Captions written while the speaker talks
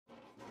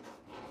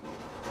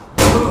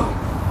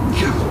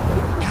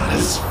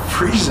It's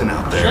freezing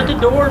out there. Shut the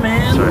door,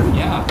 man. Sorry.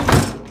 Yeah.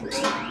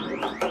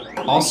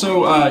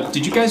 Also,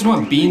 did you guys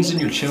want beans in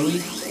your chili?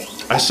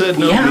 I said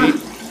no Yeah. meat.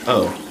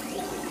 Oh.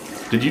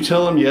 Did you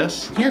tell him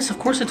yes? Yes, of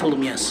course I told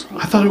him yes.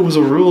 I thought it was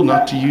a rule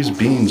not to use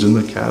beans in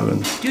the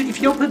cabin. Dude,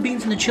 if you don't put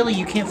beans in the chili,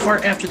 you can't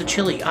fart after the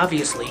chili,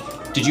 obviously.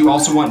 Did you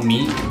also want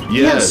meat?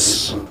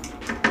 Yes.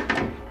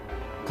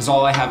 Because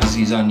all I have is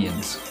these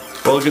onions.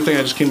 Well, good thing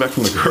I just came back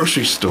from the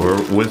grocery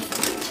store with...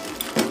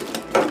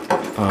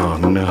 Oh,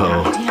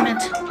 no. Damn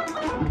it.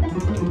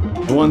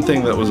 One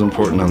thing that was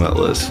important on that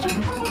list.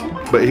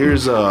 But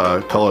here's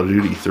Call of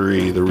Duty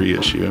 3, the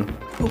reissue.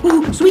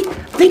 Ooh, sweet,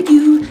 thank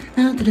you.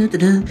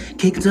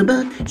 Kicking some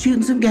butt,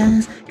 shooting some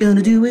guys.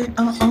 Gonna do it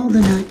all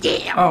the night.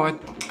 Yeah. Oh, I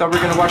thought we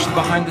were going to watch the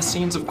behind the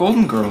scenes of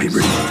Golden Girls.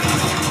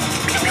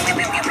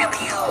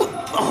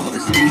 Oh,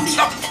 this is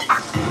easy.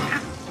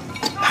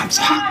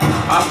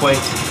 Hot plate.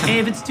 Hey,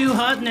 if it's too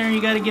hot in there,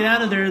 you gotta get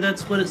out of there.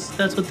 That's what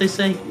they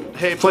say.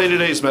 Hey, play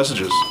today's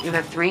messages. You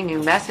have 3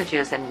 new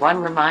messages and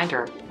 1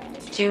 reminder.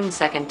 June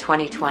 2nd,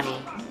 2020.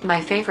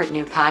 My favorite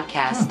new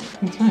podcast.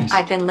 That's nice.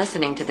 I've been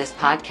listening to this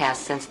podcast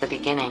since the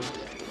beginning.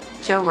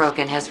 Joe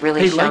Rogan has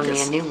really Hey, shown like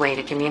me us. a new way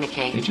to They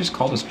communicate. just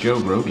called us Joe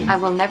Rogan. I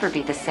will never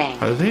be the same.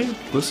 Are they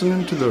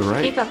listening to the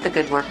right? Keep up the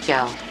good work,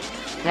 Joe.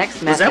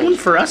 Next message. Was that one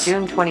for us?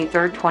 June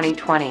 23rd,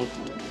 2020.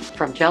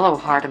 From Jello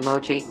Heart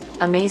Emoji.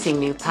 Amazing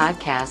new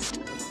podcast.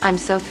 I'm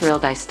so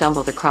thrilled I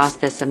stumbled across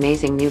this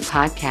amazing new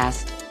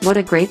podcast. What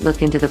a great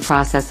look into the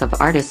process of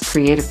artists'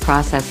 creative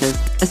processes,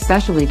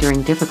 especially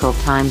during difficult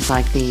times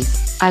like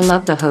these. I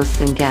love the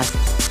hosts and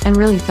guests, and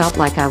really felt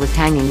like I was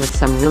hanging with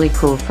some really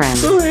cool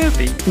friends. So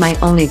happy. My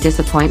only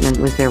disappointment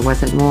was there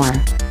wasn't more.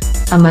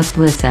 A must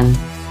listen.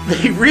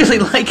 They really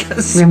like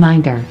us.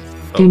 Reminder.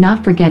 Do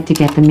not forget to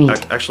get the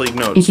meat. Actually,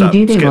 no, If stop. you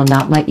do, they Skip. will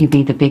not let you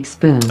be the big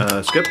spoon.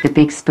 Skip. The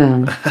big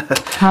spoon.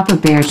 Papa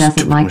Bear doesn't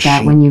Skip like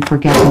that machine. when you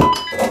forget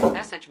it.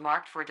 Message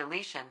marked for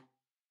deletion.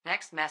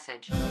 Next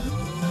message.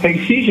 Hey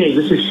CJ,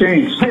 this is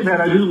Shane. Hey man,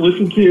 I just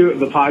listened to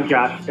the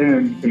podcast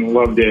and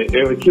loved it.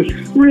 It was just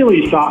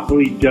really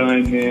thoughtfully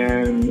done,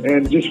 man,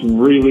 and just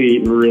really,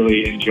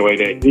 really enjoyed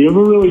it. You have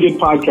a really good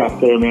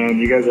podcast there, man.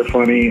 You guys are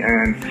funny,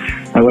 and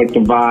I like the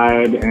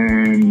vibe,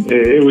 and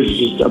it was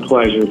just a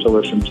pleasure to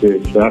listen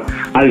to. So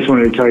I just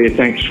wanted to tell you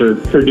thanks for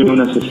doing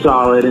us a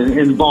solid and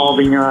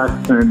involving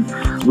us, and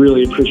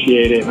really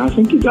appreciate it. And I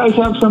think you guys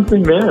have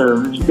something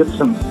there. You get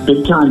some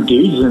big time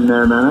dudes in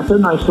there, man. That's a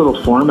nice little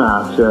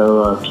format.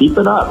 So keep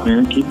it up,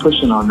 man. Keep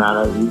pushing on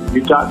that.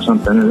 You've got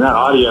something. And that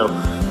audio,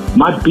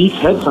 my Beats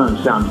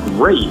headphones sound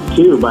great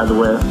too, by the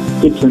way.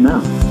 Good to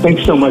know.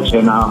 Thanks so much,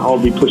 and I'll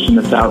be pushing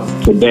this out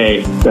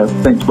today. So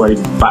thanks, buddy.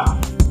 Bye.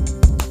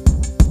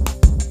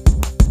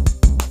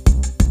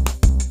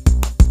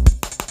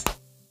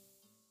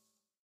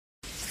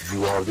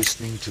 You are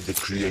listening to the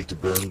Create to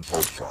Burn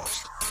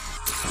podcast.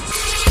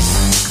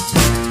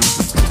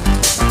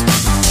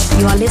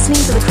 You are listening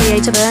to the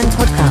Create to Burn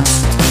podcast.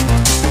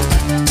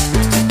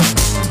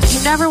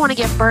 You never want to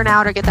get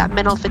burnout or get that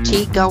mental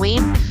fatigue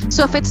going.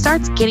 So if it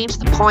starts getting to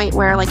the point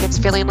where like it's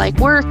feeling like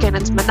work and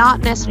it's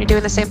monotonous and you're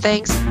doing the same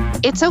things,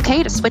 it's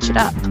okay to switch it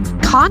up.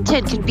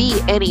 Content can be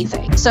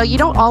anything. So you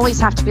don't always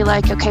have to be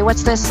like, okay,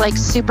 what's this like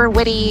super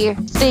witty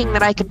thing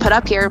that I can put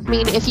up here? I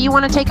mean, if you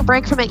want to take a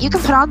break from it, you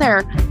can put on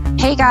there,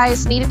 hey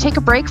guys, need to take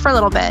a break for a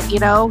little bit, you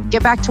know,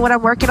 get back to what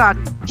I'm working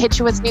on, hit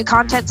you with new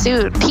content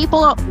soon.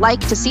 People like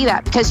to see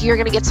that because you're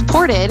going to get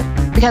supported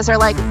because they're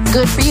like,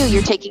 good for you,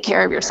 you're taking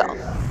care of yourself.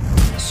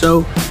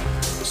 So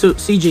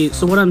CJ,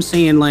 so what I'm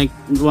saying, like,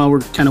 while we're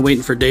kind of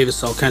waiting for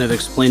Davis, I'll kind of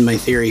explain my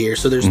theory here.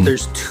 So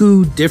there's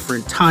 2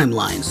 different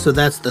timelines. So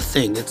that's the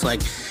thing. It's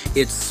like,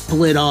 it's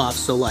split off.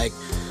 So like,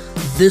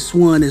 this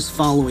one is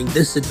following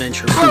this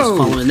adventure, this is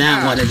following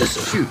that one, and this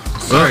is... Shoot.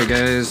 Sorry,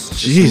 guys.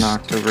 Jeez. Just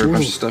knocked over a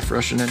bunch of stuff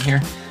rushing in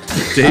here.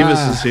 Davis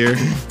is here.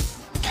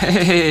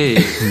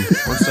 Hey,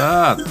 what's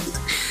up?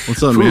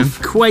 What's up, man?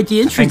 Quite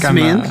the entrance,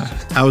 man.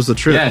 How was the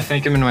trip? Yeah, I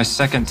think I'm in my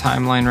second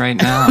timeline right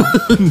now.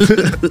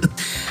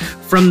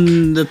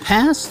 From the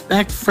past,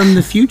 back from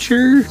the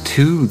future.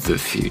 To the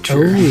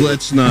future.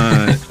 Let's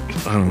not...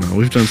 I don't know.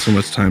 We've done so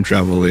much time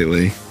travel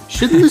lately.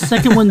 Shouldn't the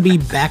second one be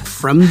back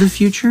from the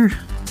future?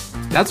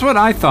 That's what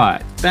I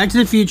thought. Back to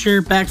the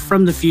future, back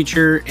from the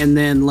future, and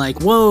then like,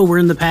 whoa, we're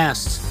in the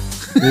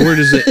past. Well, where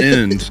does it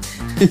end?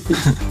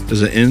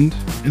 Does it end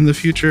in the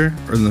future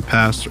or in the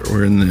past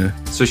or in the...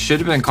 So it should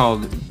have been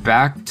called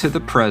Back to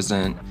the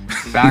Present,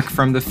 Back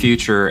from the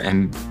Future,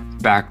 and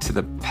Back to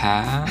the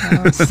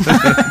Past.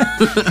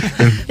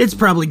 It's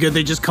probably good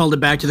they just called it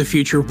Back to the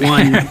Future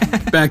 1,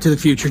 Back to the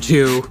Future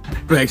 2,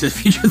 Back to the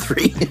Future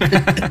 3.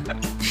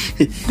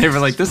 They were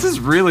like, this is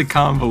really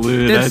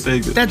convoluted.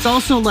 That's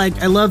also like,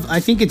 I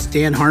think it's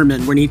Dan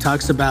Harmon when he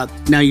talks about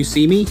Now You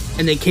See Me,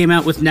 and they came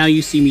out with Now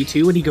You See Me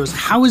 2, and he goes,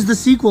 how is the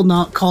sequel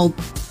not called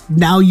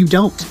Now You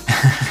Don't?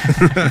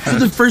 So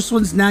the first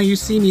one's Now You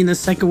See Me, and the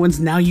second one's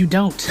Now You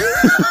Don't.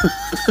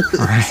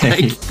 Right.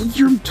 Like,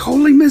 you're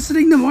totally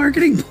missing the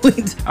marketing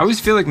point. I always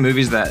feel like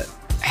movies that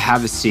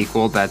have a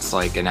sequel that's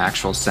like an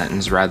actual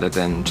sentence rather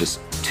than just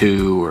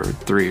 2 or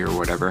 3 or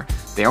whatever,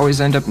 they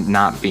always end up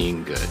not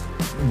being good.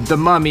 The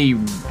Mummy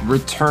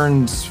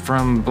returns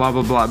from blah,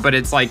 blah, blah, but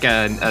it's like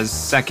a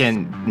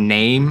second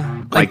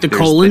name. Like the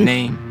there's colon? The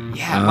name.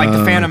 Yeah, like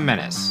the Phantom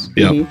Menace.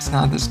 Yep. It's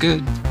not as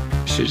good.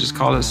 Should just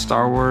call it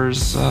Star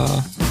Wars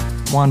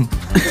 1.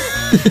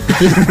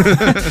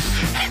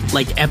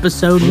 Like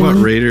episode What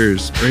 1?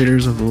 Raiders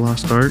of the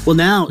Lost Ark? Well,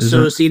 now, Is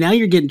it- now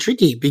you're getting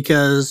tricky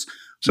because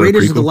that a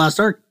Raiders of the prequel? Lost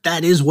Ark,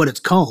 that is what it's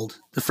called.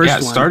 The first Yeah,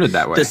 it one. started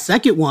that way. The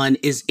second one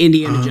is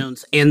Indiana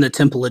Jones and the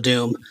Temple of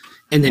Doom,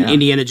 and then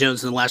Indiana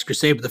Jones and the Last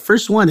Crusade. But the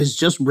first one is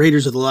just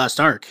Raiders of the Lost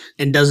Ark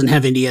and doesn't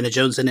have Indiana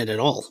Jones in it at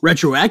all.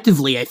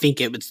 Retroactively, I think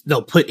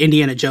they'll put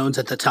Indiana Jones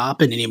at the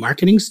top in any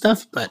marketing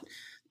stuff, but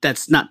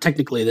that's not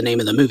technically the name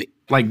of the movie.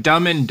 Like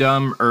Dumb and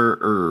Dumb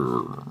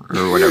or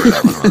whatever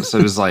that one was. So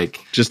it was like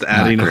Just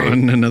adding not great.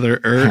 on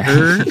another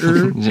Yeah.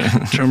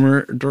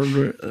 drummer.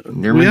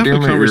 We have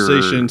a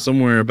conversation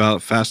somewhere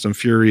about Fast and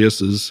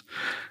Furious's.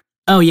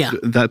 Oh, yeah.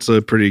 That's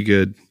a pretty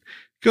good.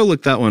 Go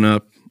look that one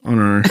up on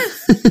our.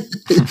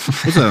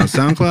 What's that on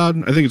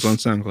SoundCloud? I think it's on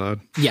SoundCloud.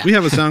 Yeah. We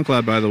have a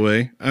SoundCloud, by the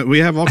way. We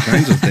have all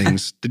kinds of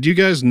things. Did you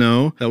guys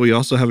know that we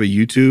also have a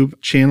YouTube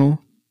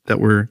channel that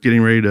we're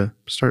getting ready to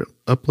start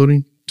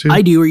uploading to?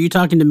 I do. Are you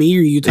talking to me or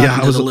are you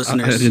talking to the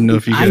listeners? I didn't know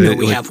if you guys. I know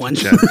we have one.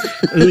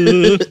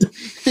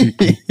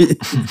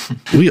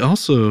 We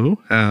also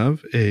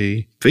have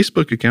a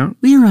Facebook account.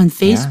 We are on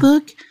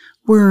Facebook.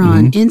 We're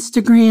on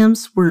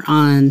Instagrams. We're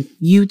on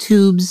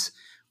YouTubes.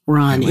 We're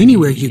on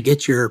anywhere you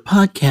get your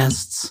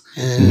podcasts.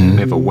 We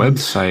have a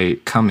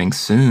website coming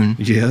soon.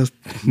 Yeah.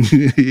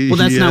 Well,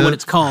 that's not what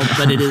it's called,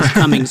 but it is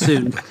coming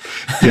soon.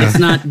 It's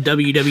not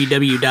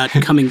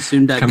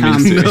www.comingsoon.com. Coming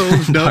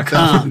soon. No,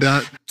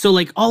 not. So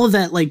like all of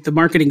that, like the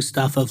marketing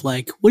stuff of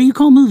like, what do you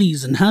call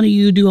movies and how do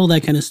you do all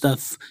that kind of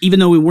stuff? Even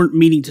though we weren't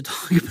meaning to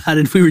talk about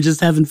it, we were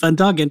just having fun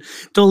talking.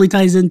 Totally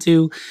ties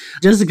into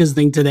Jessica's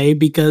thing today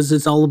because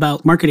it's all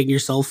about marketing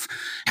yourself,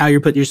 how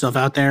you're putting yourself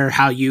out there,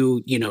 how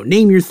you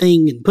name your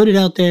thing and put it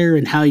out there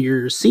and how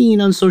you're seen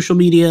on social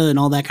media and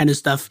all that kind of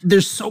stuff.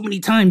 There's so many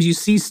times you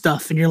see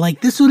stuff and you're like,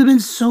 this would have been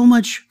so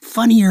much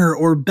funnier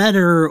or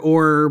better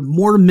or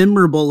more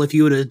memorable if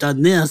you would have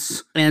done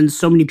this. And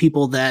so many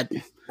people that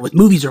with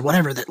movies or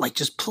whatever that like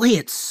just play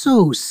it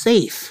so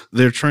safe.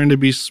 They're trying to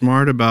be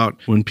smart about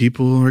when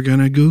people are going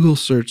to Google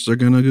search, they're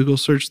going to Google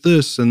search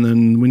this, and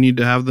then we need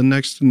to have the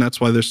next. And that's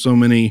why there's so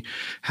many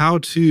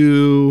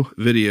how-to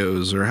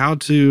videos or how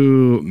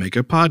to make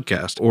a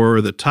podcast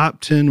or the top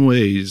 10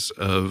 ways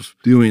of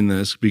doing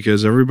this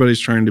because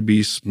everybody's trying to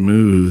be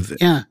smooth.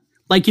 Yeah.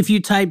 Like if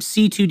you type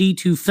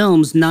C2D2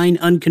 Films, 9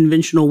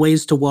 unconventional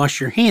ways to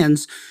wash your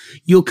hands,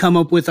 you'll come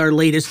up with our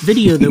latest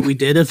video that we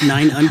did of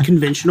 9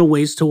 unconventional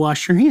ways to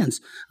wash your hands.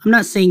 I'm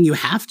not saying you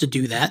have to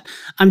do that.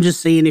 I'm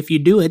just saying if you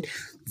do it,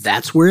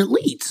 that's where it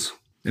leads.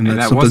 And that's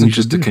that something wasn't you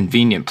should just a do.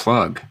 convenient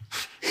plug.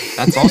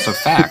 That's also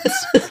facts.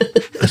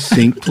 A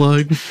sink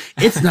plug.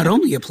 It's not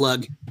only a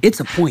plug,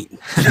 it's a point.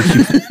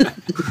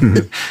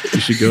 You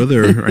should go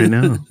there right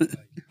now.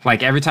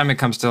 Like every time it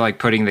comes to like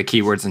putting the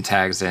keywords and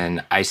tags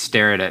in, I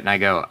stare at it and I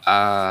go,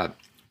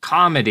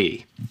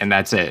 comedy. And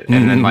that's it.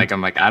 And then like,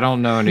 I'm like, I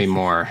don't know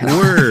anymore.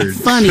 Word.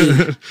 Funny.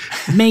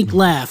 Make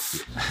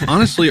laugh.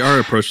 Honestly, our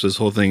approach to this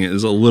whole thing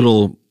is a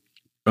little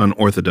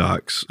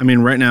unorthodox. I mean,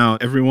 right now,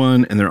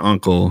 everyone and their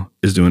uncle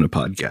is doing a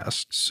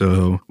podcast.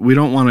 So we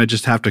don't want to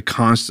just have to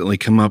constantly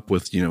come up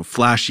with,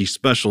 flashy,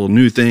 special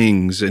new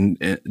things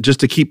and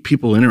just to keep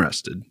people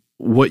interested.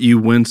 What you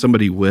win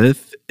somebody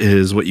with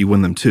is what you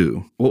win them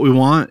to. What we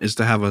want is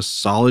to have a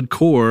solid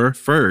core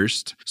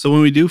first. So when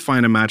we do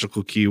find a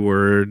magical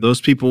keyword, those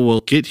people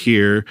will get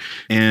here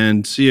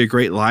and see a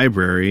great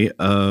library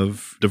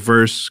of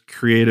diverse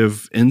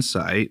creative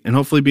insight and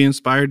hopefully be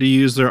inspired to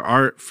use their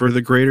art for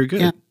the greater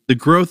good. Yeah. The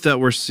growth that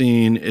we're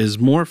seeing is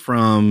more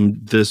from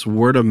this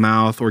word of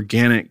mouth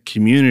organic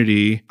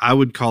community. I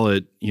would call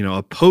it,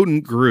 a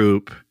potent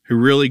group who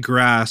really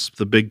grasp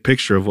the big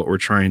picture of what we're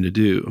trying to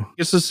do.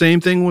 It's the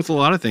same thing with a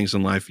lot of things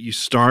in life. You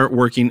start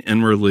working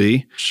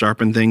inwardly,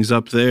 sharpen things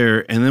up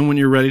there, and then when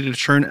you're ready to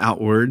turn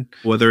outward,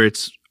 whether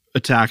it's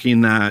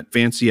attacking that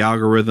fancy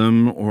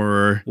algorithm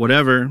or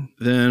whatever,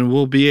 then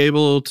we'll be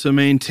able to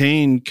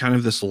maintain kind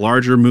of this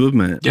larger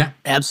movement. Yeah.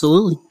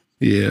 Absolutely.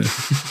 Yeah.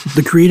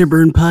 The Creator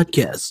Burn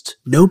Podcast.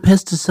 No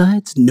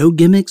pesticides, no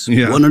gimmicks,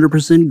 Yeah.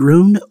 100%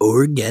 grown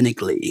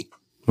organically.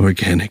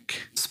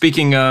 Organic.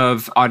 Speaking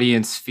of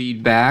audience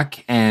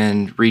feedback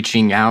and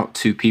reaching out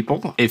to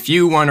people, if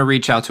you want to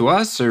reach out to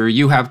us or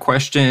you have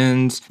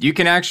questions, you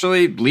can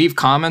actually leave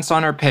comments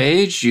on our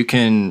page. You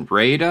can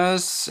rate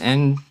us,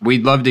 and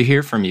we'd love to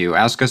hear from you.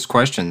 Ask us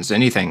questions,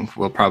 anything.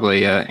 We'll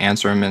probably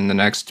answer them in the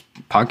next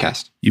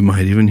podcast. You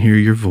might even hear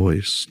your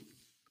voice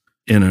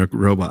in a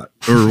robot,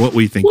 or what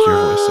we think your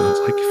voice sounds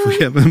like if we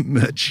haven't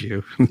met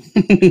you.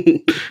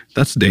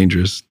 That's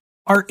dangerous.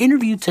 Our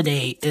interview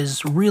today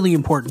is really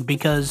important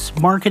because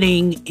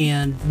marketing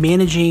and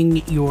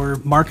managing your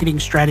marketing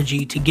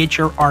strategy to get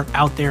your art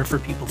out there for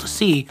people to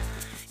see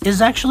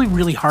is actually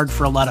really hard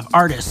for a lot of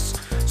artists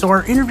So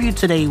our interview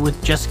today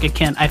with Jessica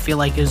Kent, I feel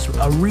like, is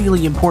a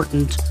really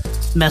important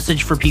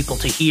message for people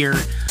to hear.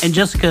 And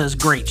Jessica is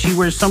great. She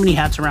wears so many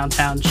hats around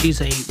town.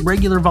 She's a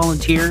regular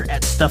volunteer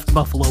at Stuffed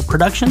Buffalo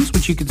Productions,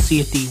 which you can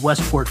see at the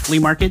Westport Flea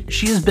Market.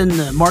 She has been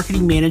the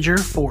marketing manager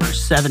for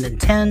 7 and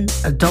 10,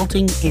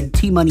 Adulting, and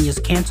T-Money is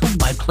Canceled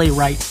by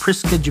playwright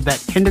Priska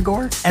Jabet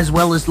Kindegor, as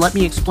well as Let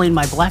Me Explain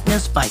My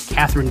Blackness by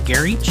Catherine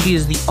Gary. She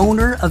is the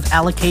owner of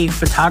Alakay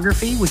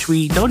Photography, which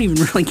we don't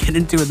even really get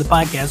into in the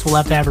podcast. We'll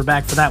have to have her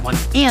back for that one.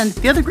 And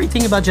the other great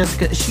thing about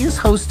Jessica is she has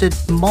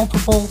hosted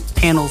multiple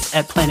panels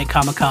at Planet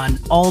Comic-Con,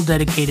 all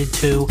dedicated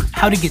to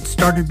how to get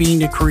started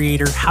being a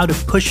creator, how to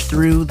push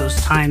through those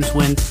times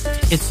when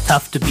it's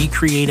tough to be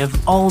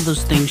creative, all of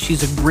those things.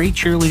 She's a great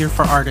cheerleader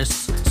for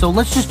artists. So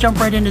let's just jump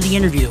right into the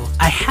interview.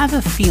 I have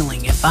a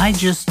feeling if I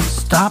just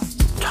stop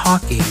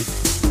talking,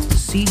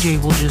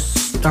 CJ will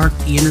just start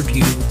the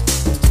interview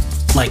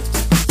like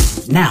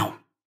now.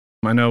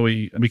 I know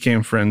we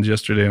became friends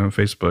yesterday on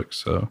Facebook,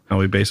 so now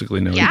we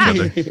basically know each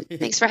other.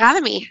 Thanks for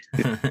having me.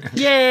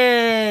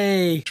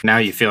 Yay! Now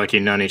you feel like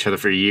you've known each other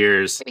for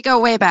years. We go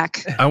way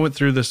back. I went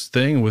through this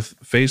thing with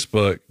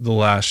Facebook the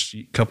last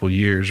couple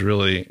years,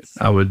 really.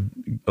 I would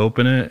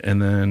open it,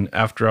 and then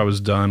after I was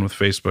done with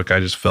Facebook, I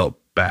just felt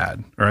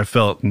bad, or I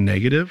felt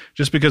negative,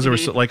 just because there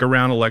was like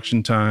around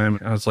election time.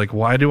 I was like,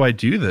 why do I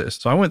do this?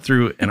 So I went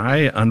through and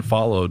I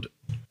unfollowed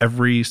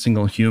every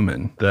single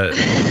human that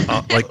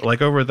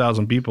like over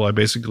 1,000 people. I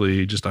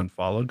basically just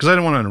unfollowed because I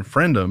didn't want to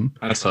unfriend them.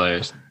 That's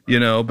hilarious. You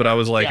know, but I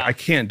was like, I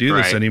can't do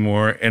this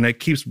anymore. And it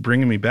keeps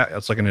bringing me back.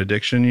 It's like an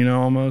addiction, you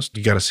know, almost.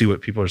 You got to see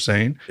what people are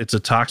saying. It's a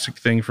toxic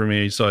thing for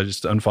me. So I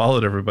just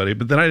unfollowed everybody.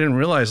 But then I didn't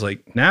realize,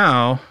 like,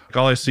 now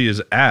all I see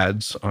is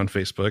ads on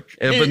Facebook.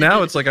 But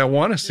now it's like, I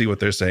want to see what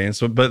they're saying.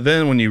 So, but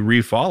then when you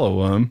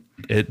refollow them,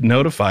 it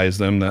notifies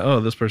them that,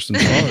 oh, this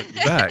person's followed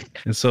you back.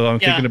 And so I'm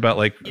thinking about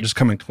like just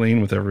coming clean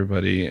with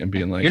everybody and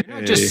being like, you're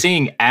not just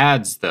seeing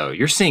ads though.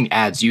 You're seeing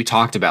ads you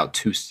talked about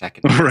 2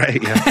 seconds ago.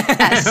 Right.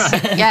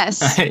 Yeah.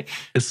 Yes.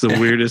 It's the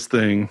weirdest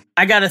thing.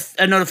 I got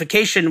a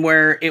notification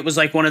where it was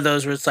like one of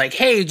those where it's like,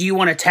 hey, do you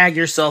want to tag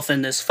yourself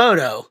in this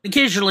photo?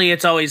 Occasionally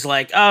it's always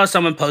like, oh,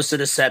 someone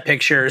posted a set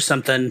picture or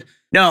something.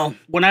 No,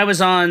 when I was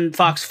on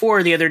Fox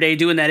 4 the other day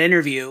doing that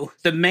interview,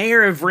 the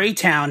mayor of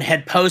Raytown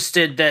had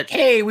posted that,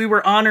 hey, we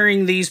were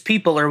honoring these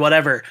people or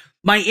whatever.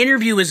 My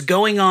interview is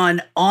going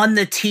on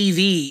the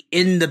TV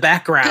in the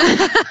background.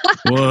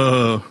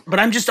 Whoa.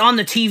 But I'm just on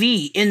the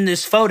TV in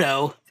this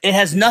photo. It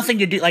has nothing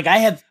to do, like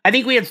I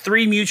think we have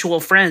 3 mutual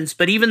friends,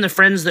 but even the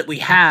friends that we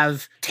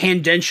have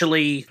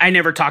tangentially, I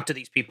never talk to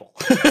these people.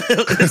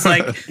 It's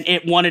like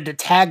it wanted to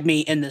tag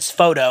me in this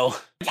photo.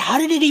 How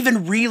did it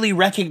even really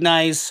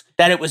recognize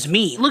that it was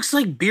me? It looks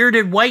like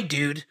bearded white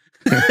dude.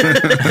 In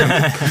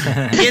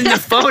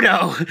the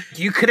photo.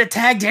 You could have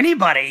tagged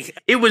anybody.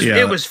 It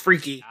was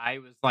freaky. I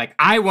was like,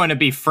 I want to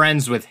be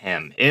friends with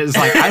him. It was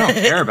like, I don't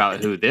care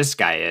about who this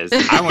guy is.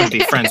 I want to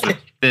be friends with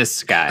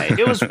this guy.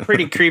 It was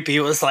pretty creepy.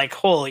 It was like,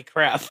 holy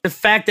crap. The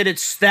fact that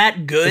it's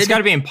that good. It's got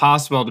to be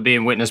impossible to be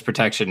in witness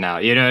protection now.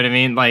 You know what I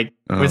mean? Like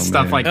with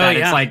stuff like that.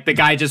 It's like the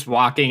guy just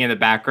walking in the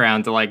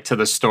background to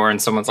the store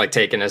and someone's like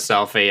taking a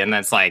selfie and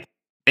that's like,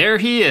 there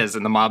he is.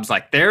 And the mob's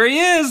like, there he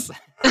is.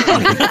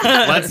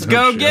 Let's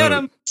go get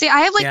him. See,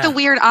 I have like the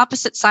weird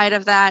opposite side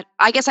of that.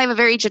 I guess I have a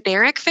very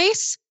generic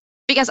face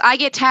because I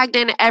get tagged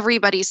in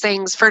everybody's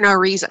things for no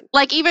reason.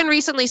 Like even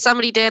recently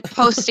somebody did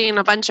posting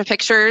a bunch of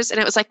pictures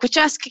and it was like with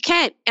Jessica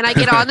Kent. And I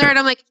get on there and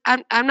I'm like,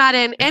 I'm not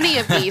in any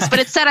of these, but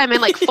it said I'm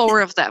in like 4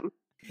 of them.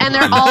 And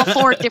they're all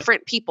 4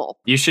 different people.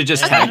 You should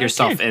just tag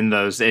yourself in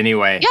those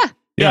anyway. Yeah.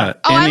 Yeah.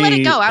 Oh, I let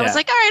it go. I was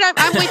like, all right,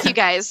 I'm with you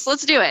guys.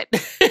 Let's do it.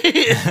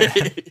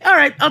 All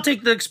right, I'll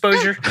take the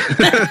exposure.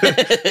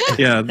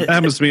 Yeah, that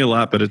happens to me a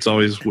lot, but it's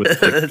always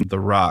with like, The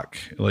Rock.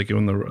 Like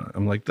when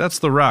I'm like, that's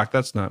The Rock.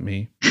 That's not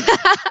me.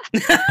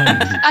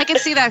 I can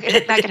see that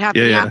could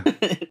happen. Yeah.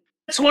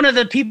 That's one of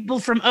the people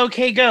from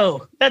OK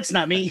Go. That's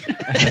not me.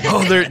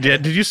 Oh,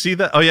 did you see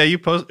that? Oh, yeah, you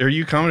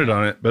commented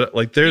on it. But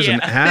like, there's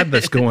an ad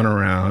that's going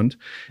around,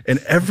 and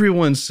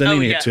everyone's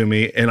sending it to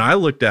me, and I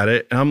looked at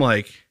it, and I'm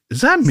like, is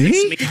that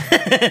me?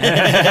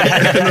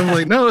 And I'm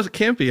like, no, it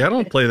can't be. I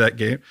don't play that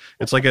game.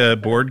 It's like a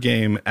board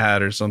game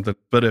ad or something.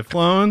 But if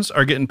clones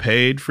are getting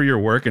paid for your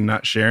work and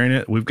not sharing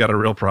it, we've got a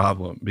real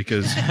problem.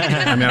 Because,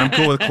 I mean, I'm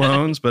cool with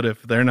clones, but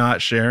if they're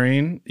not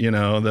sharing, you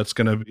know, that's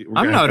going to be...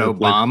 I'm not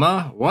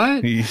Obama.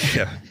 What?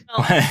 Yeah.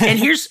 And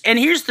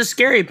here's the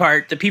scary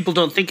part that people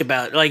don't think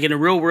about. Like in a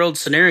real world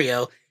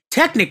scenario,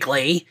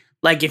 technically,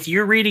 like if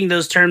you're reading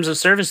those terms of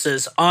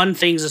services on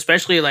things,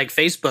 especially like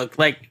Facebook,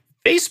 like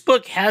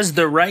Facebook has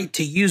the right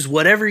to use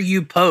whatever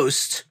you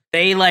post.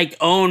 They like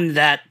own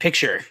that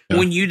picture. Yeah.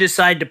 When you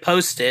decide to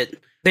post it,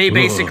 they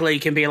basically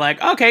can be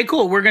like, okay,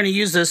 cool, we're going to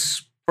use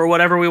this for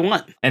whatever we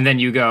want. And then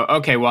you go,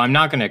 okay, well, I'm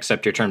not going to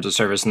accept your terms of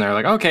service. And they're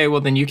like, okay, well,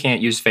 then you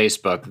can't use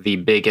Facebook, the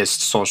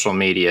biggest social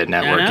media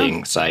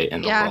networking site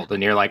in the world.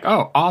 And you're like,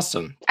 oh,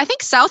 awesome. I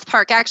think South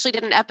Park actually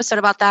did an episode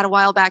about that a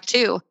while back,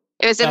 too.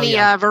 It was in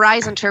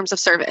Verizon terms of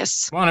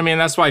service. Well, I mean,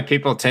 that's why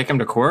people take them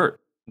to court.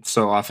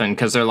 so often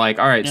because they're like,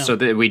 all right, so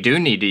we do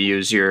need to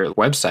use your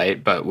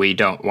website, but we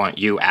don't want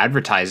you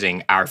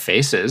advertising our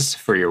faces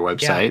for your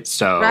website.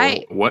 So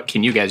what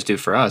can you guys do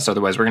for us?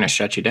 Otherwise, we're going to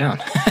shut you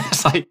down.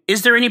 It's like,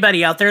 is there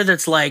anybody out there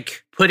that's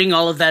like putting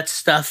all of that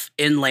stuff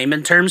in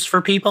layman terms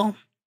for people?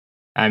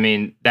 I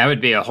mean, that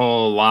would be a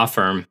whole law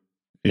firm.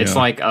 Yeah. It's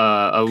like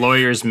a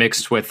lawyers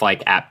mixed with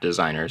like app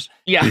designers.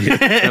 Yeah.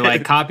 They're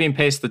like, copy and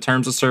paste the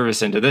terms of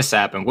service into this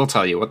app and we'll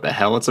tell you what the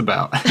hell it's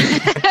about.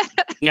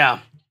 Yeah.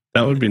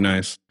 That would be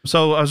nice.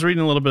 So I was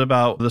reading a little bit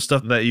about the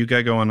stuff that you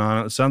got going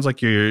on. It sounds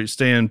like you're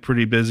staying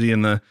pretty busy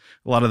in a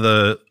lot of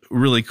the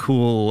really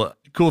cool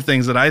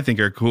things that I think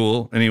are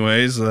cool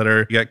anyways, that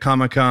are, you got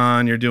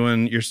Comic-Con,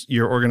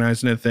 you're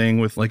organizing a thing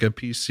with like a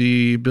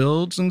PC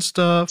builds and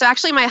stuff. So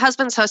actually my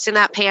husband's hosting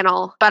that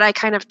panel, but I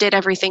kind of did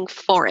everything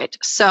for it.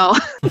 So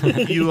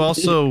you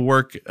also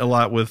work a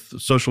lot with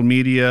social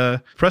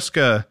media.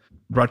 Preska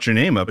brought your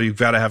name up, but you've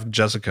got to have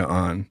Jessica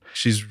on.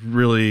 She's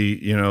really,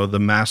 the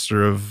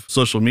master of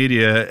social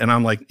media. And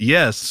I'm like,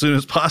 yes, as soon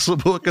as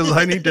possible, because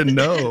I need to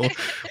know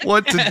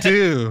what to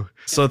do.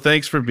 So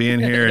thanks for being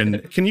here.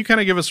 And can you kind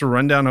of give us a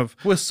rundown of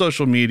with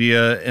social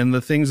media and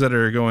the things that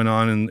are going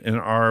on in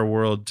our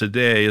world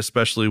today,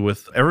 especially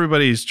with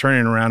everybody's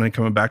turning around and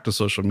coming back to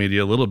social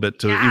media a little bit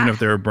to even if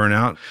they're burnt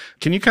out.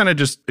 Can you kind of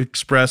just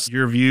express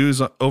your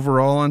views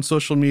overall on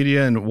social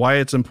media and why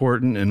it's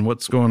important and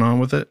what's going on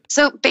with it?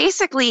 So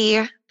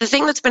basically, the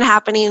thing that's been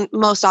happening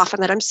most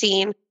often that I'm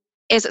seeing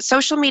is that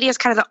social media is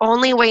kind of the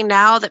only way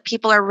now that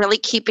people are really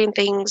keeping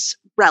things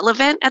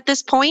relevant at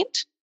this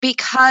point,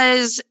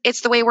 because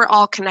it's the way we're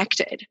all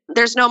connected.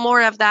 There's no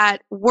more of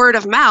that word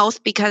of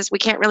mouth because we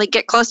can't really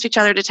get close to each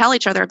other to tell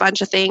each other a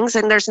bunch of things,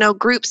 and there's no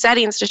group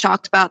settings to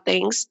talk about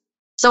things.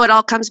 So it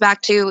all comes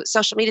back to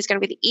social media is going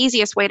to be the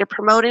easiest way to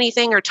promote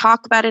anything or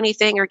talk about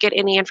anything or get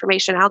any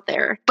information out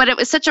there. But it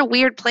was such a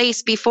weird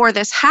place before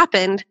this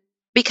happened,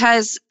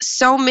 because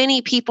so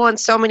many people and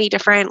so many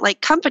different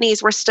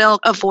companies were still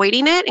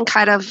avoiding it and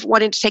kind of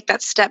wanting to take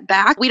that step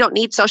back. We don't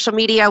need social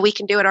media. We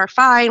can do it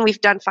fine. We've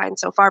done fine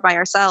so far by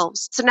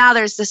ourselves. So now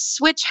there's this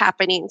switch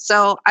happening.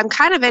 So I'm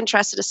kind of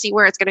interested to see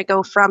where it's going to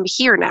go from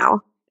here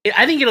now.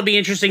 I think it'll be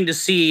interesting to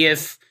see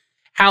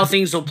how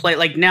things will play.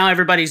 Like now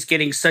everybody's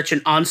getting such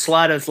an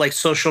onslaught of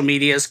social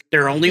media is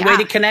their only way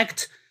to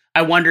connect.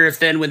 I wonder if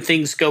then when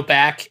things go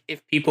back,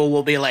 if people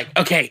will be like,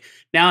 okay,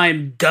 now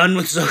I'm done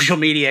with social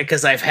media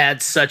because I've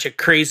had such a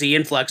crazy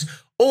influx.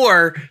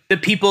 Or the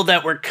people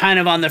that were kind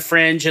of on the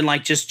fringe and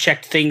just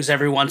checked things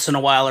every once in a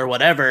while or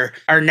whatever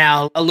are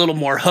now a little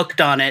more hooked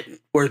on it,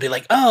 where they'll be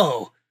like,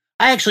 oh,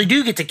 I actually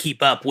do get to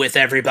keep up with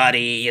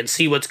everybody and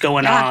see what's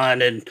going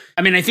on. And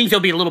I mean, I think there'll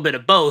be a little bit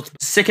of both.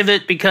 Sick of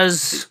it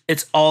because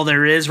it's all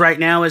there is right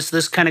now is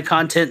this kind of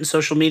content and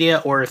social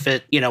media, or if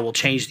it, will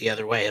change the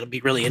other way. It'll be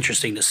really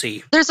interesting to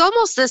see. There's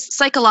almost this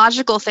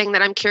psychological thing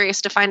that I'm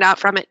curious to find out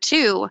from it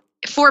too.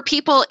 For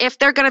people, if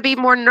they're going to be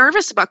more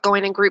nervous about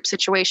going in group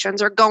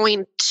situations or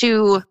going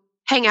to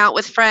hang out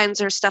with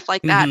friends or stuff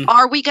like that,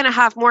 are we going to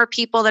have more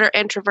people that are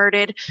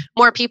introverted,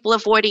 more people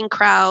avoiding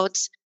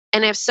crowds?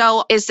 And if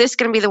so, is this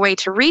going to be the way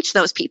to reach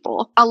those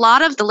people? A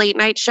lot of the late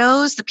night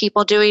shows, the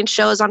people doing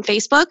shows on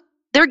Facebook,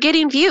 they're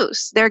getting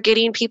views. They're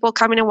getting people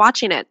coming and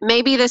watching it.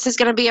 Maybe this is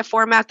going to be a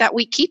format that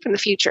we keep in the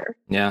future.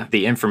 Yeah.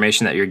 The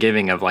information that you're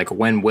giving of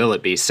when will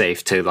it be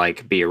safe to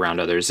be around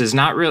others is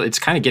not really, it's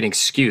kind of getting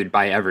skewed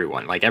by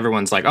everyone.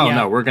 Everyone's like, oh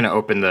no, we're going to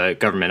open the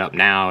government up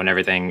now and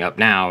everything up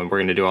now. And we're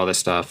going to do all this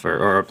stuff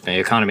or open the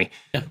economy.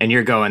 Yeah. And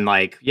you're going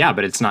yeah,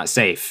 but it's not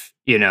safe,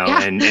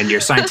 and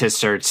your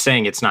scientists are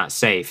saying it's not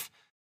safe.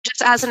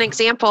 Just as an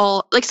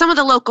example, some of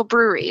the local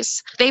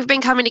breweries, they've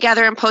been coming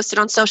together and posted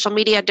on social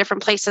media at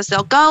different places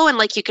they'll go. And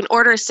you can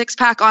order a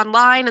 6-pack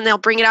online and they'll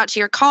bring it out to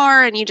your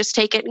car and you just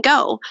take it and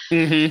go.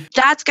 Mm-hmm.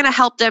 That's going to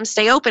help them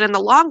stay open in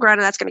the long run.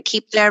 And that's going to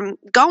keep them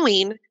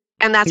going.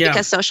 And that's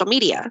because social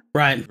media.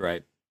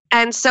 Right.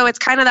 And so it's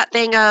kind of that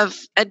thing of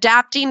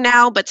adapting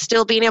now, but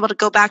still being able to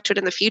go back to it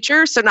in the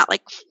future. So not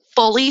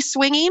fully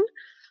swinging,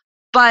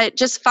 but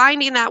just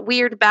finding that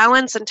weird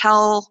balance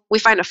until we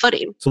find a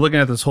footing. So looking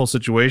at this whole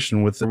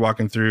situation with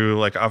walking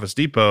through Office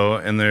Depot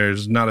and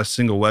there's not a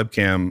single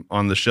webcam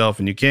on the shelf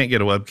and you can't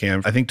get a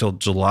webcam, I think till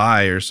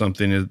July or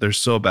something, they're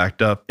so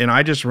backed up. And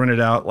I just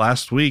rented out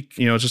last week,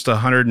 it's just a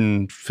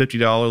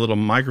 $150 little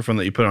microphone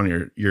that you put on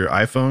your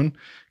iPhone,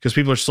 because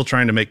people are still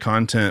trying to make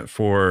content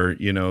for,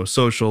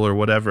 social or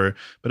whatever.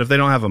 But if they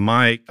don't have a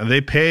mic,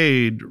 they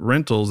paid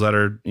rentals that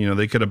are,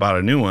 they could have bought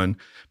a new one,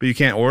 but you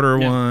can't order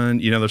one,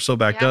 they're so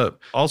backed up.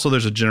 Also,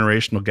 there's a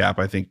generational gap,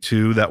 I think,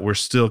 too, that we're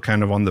still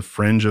kind of on the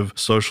fringe of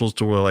socials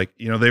to where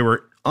they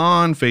were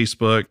on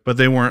Facebook, but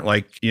they weren't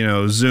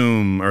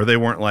Zoom, or they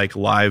weren't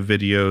live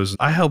videos.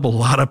 I help a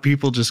lot of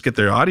people just get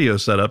their audio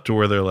set up to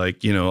where they're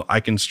I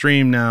can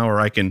stream now, or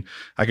I can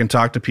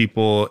talk to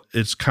people.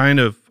 It's kind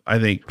of, I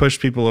think pushed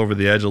people over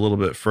the edge a little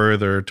bit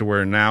further to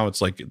where now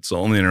it's like it's the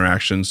only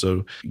interaction.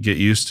 So get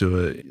used to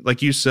it.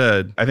 Like you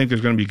said, I think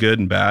there's going to be good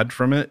and bad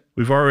from it.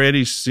 We've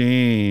already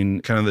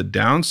seen kind of the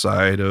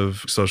downside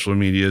of social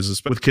media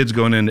is with kids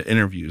going into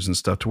interviews and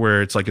stuff to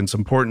where it's like it's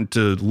important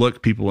to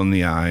look people in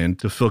the eye and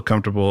to feel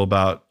comfortable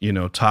about,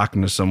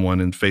 talking to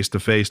someone and face to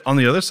face. On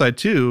the other side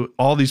too,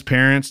 all these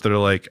parents that are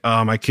like,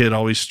 oh, my kid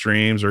always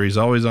streams or he's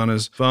always on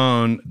his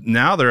phone.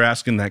 Now they're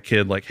asking that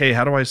kid like, hey,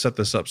 how do I set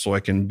this up so I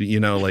can be,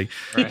 right.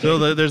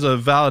 So there's a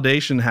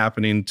validation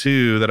happening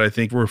too that I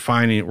think we're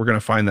going to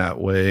find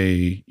that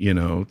way,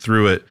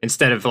 through it.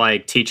 Instead of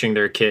like teaching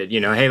their kid,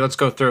 hey, let's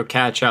go throw a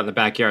catch out in the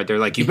backyard. They're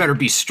like, you better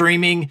be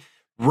streaming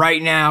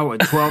right now at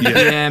 12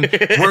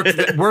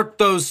 p.m. Work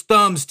those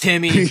thumbs,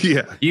 Timmy.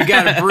 Yeah. You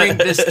got to bring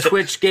this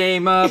Twitch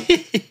game up.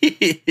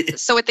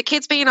 So with the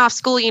kids being off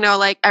school,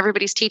 like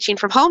everybody's teaching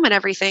from home and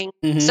everything.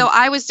 Mm-hmm. So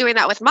I was doing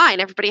that with mine.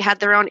 Everybody had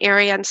their own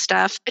area and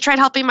stuff. I tried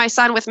helping my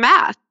son with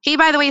math. He,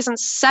 by the way, is in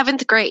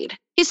 7th grade.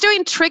 He's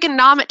doing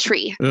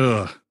trigonometry.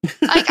 Ugh.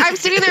 Like I'm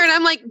sitting there and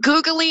I'm like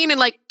Googling in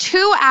like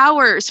 2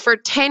 hours for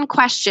 10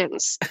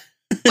 questions.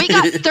 We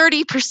got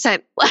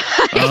 30%.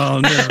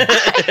 Oh no.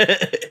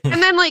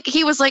 And then like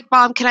he was like,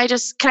 Mom, can I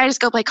just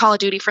go play Call of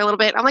Duty for a little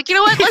bit? I'm like, you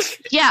know what?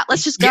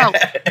 Let's just go.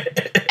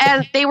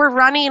 And they were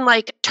running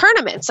like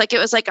tournaments. Like it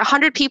was like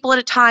 100 people at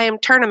a time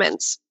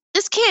tournaments.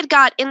 This kid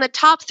got in the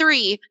top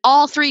 3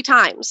 all 3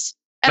 times.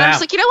 And I'm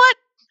just like, you know what?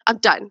 I'm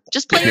done.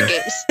 Just play your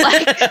games.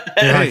 Like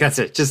that's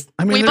it.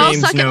 We both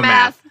suck at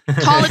math.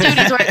 Call of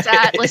Duty's where it's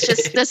at.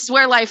 This is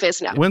where life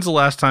is now. When's the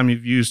last time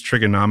you've used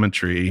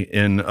trigonometry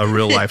in a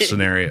real life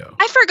scenario?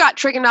 I forgot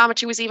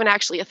trigonometry was even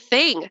actually a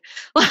thing.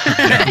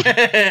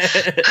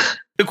 The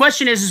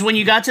question is when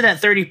you got to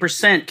that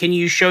 30%, can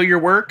you show your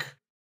work?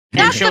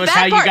 That's show the us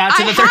bad how part. you got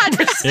to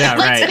the 30%. Yeah,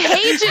 right.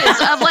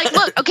 Pages of like,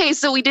 look, okay,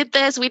 so we did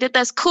this,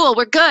 cool,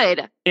 we're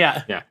good.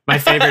 Yeah. My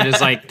favorite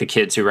is like the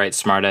kids who write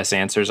smartass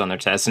answers on their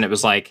tests, and it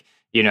was like,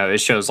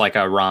 it shows like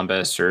a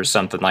rhombus or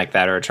something like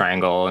that, or a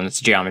triangle, and it's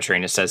geometry,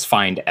 and it says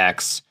find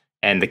X,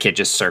 and the kid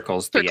just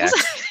circles the X.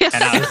 Yes.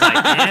 And I was like,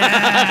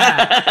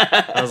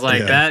 yeah. I was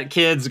like, that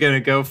kid's gonna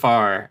go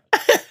far.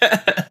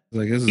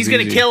 He's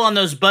gonna kill on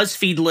those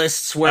BuzzFeed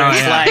lists where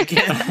like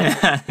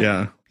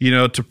yeah.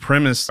 To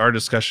premise our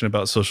discussion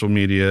about social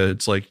media,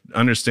 it's like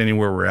understanding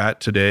where we're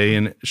at today,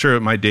 and sure,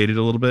 it might date it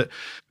a little bit.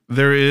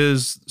 There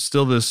is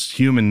still this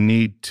human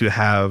need to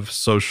have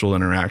social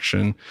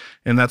interaction.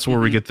 And that's where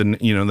we get the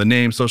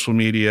name social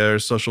media or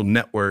social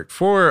network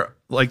for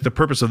like the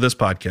purpose of this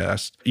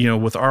podcast.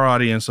 With our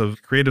audience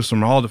of creatives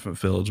from all different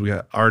fields, we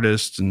got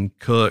artists and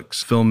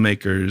cooks,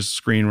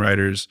 filmmakers,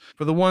 screenwriters.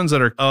 For the ones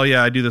that are, oh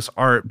yeah, I do this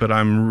art, but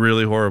I'm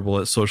really horrible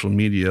at social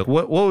media.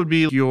 What would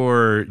be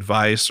your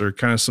advice or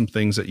kind of some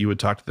things that you would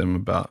talk to them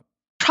about?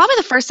 Probably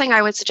the first thing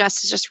I would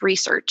suggest is just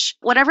research.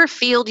 Whatever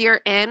field you're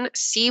in,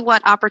 see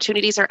what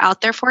opportunities are out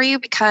there for you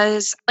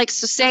because,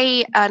 so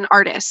say an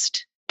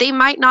artist, they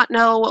might not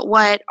know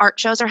what art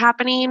shows are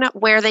happening,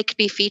 where they could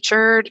be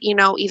featured,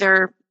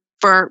 either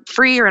for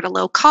free or at a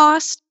low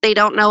cost. They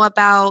don't know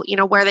about,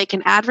 where they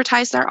can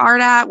advertise their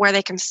art at, where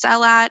they can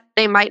sell at.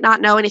 They might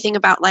not know anything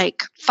about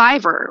like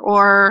Fiverr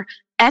or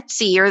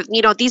Etsy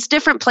or, these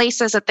different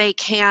places that they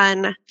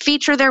can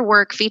feature their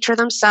work, feature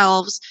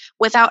themselves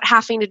without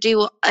having to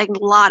do a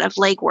lot of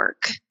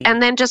legwork.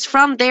 And then just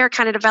from there,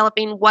 kind of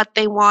developing what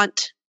they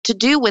want to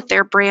do with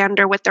their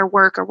brand or with their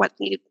work or what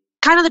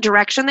kind of the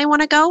direction they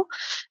want to go.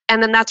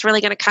 And then that's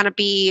really going to kind of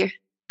be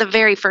the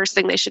very first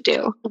thing they should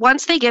do.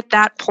 Once they get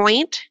that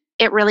point,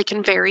 it really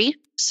can vary.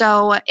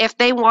 So if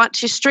they want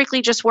to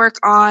strictly just work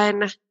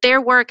on their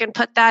work and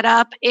put that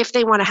up, if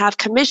they want to have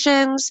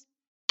commissions,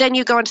 then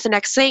you go into the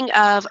next thing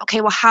of, okay,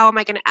 well, how am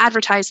I going to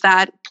advertise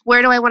that?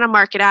 Where do I want to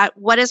market at?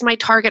 What is my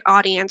target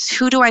audience?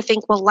 Who do I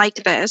think will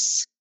like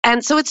this?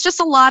 And so it's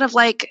just a lot of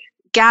like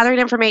gathering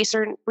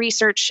information,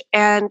 research,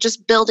 and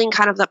just building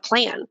kind of the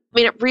plan. I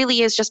mean, it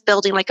really is just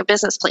building like a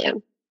business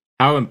plan.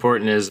 How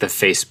important is the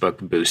Facebook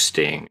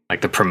boosting, like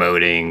the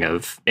promoting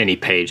of any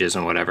pages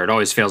and whatever? It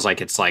always feels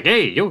like it's like,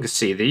 hey,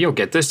 you'll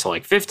get this to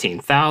like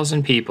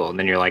 15,000 people. And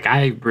then you're like,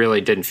 I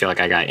really didn't feel like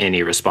I got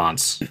any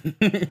response.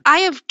 I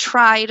have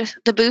tried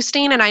the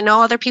boosting and I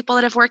know other people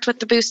that have worked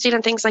with the boosting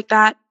and things like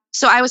that.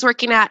 So I was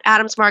working at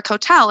Adams Mark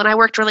Hotel and I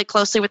worked really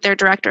closely with their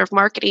director of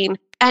marketing.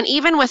 And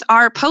even with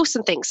our posts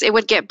and things, it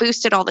would get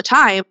boosted all the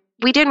time.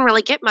 We didn't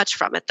really get much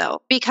from it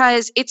though,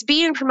 because it's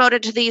being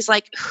promoted to these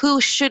like who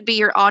should be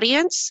your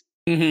audience.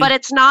 Mm-hmm. But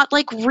it's not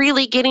like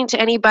really getting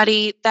to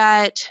anybody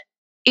that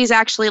is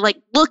actually like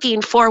looking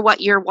for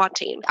what you're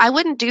wanting. I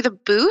wouldn't do the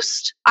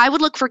boost. I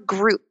would look for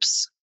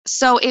groups.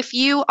 So if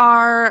you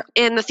are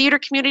in the theater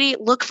community,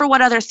 look for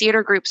what other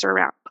theater groups are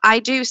around. I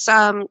do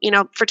some,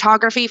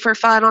 photography for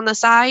fun on the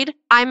side.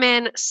 I'm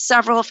in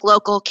several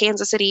local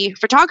Kansas City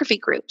photography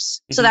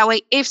groups. So that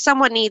way, if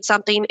someone needs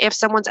something, if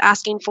someone's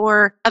asking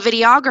for a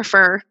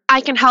videographer,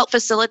 I can help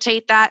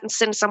facilitate that and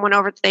send someone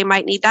over that they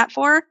might need that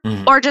for.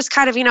 Or just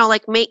kind of,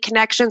 make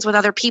connections with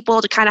other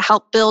people to kind of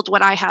help build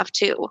what I have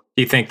too.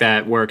 Do you think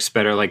that works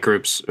better, like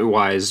groups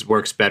wise,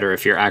 works better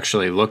if you're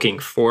actually looking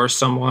for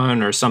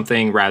someone or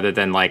something rather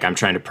than like I'm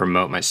trying to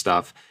promote my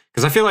stuff?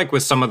 Because I feel like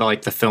with some of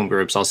the film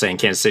groups, I'll say in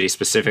Kansas City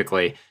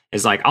specifically,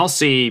 is like I'll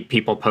see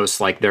people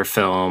post like their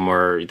film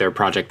or their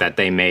project that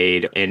they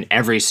made in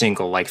every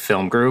single like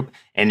film group,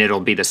 and it'll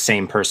be the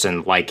same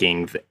person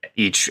liking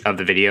each of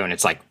the video, and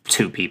it's like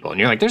 2 people, and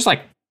you're like, there's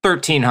like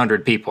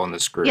 1,300 people in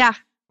this group. Yeah.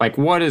 Like,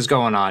 what is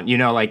going on?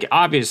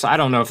 Obviously, I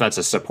don't know if that's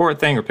a support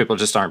thing or people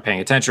just aren't paying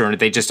attention or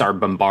they just are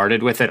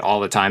bombarded with it all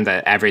the time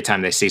that every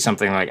time they see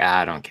something like,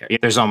 I don't care.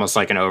 There's almost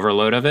like an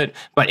overload of it.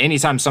 But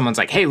anytime someone's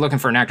like, hey, looking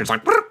for an actor, it's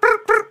like,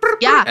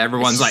 yeah,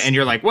 everyone's like, and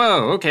you're like,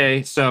 whoa,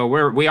 okay. So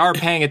we are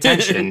paying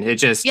attention. It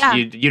just,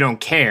 you don't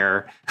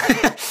care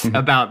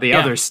about the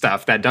other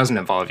stuff that doesn't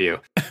involve you.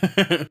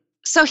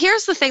 So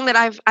here's the thing that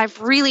I've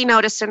really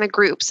noticed in the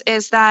groups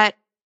is that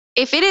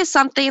if it is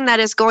something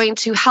that is going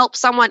to help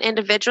someone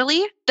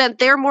individually, then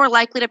they're more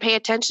likely to pay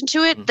attention to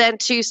it than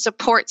to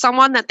support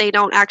someone that they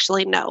don't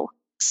actually know.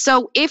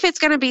 So if it's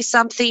going to be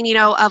something,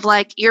 of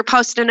like you're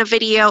posting a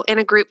video in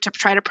a group to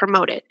try to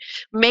promote it,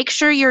 make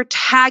sure you're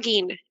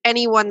tagging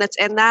anyone that's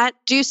in that.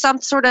 Do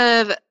some sort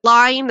of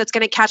line that's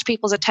going to catch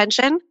people's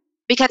attention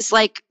because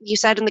like you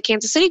said in the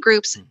Kansas City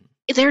groups,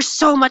 there's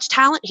so much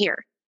talent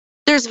here.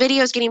 There's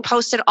videos getting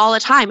posted all the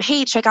time.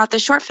 Hey, check out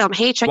this short film.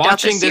 Hey, check out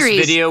this series. Watching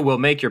this video will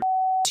make your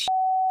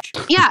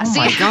Yeah, oh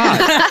my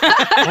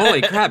God.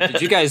 Holy crap.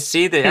 Did you guys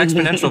see the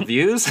exponential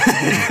views?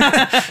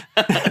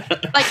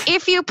 Like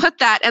if you put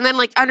that and then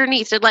like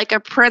underneath it, like a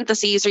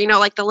parentheses or,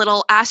 like the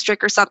little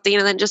asterisk or something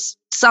and then just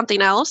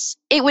something else,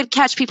 it would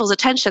catch people's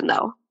attention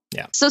though.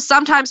 Yeah. So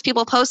sometimes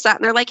people post that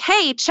and they're like,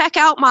 hey, check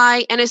out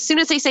and as soon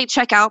as they say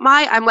check out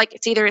I'm like,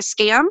 it's either a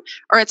scam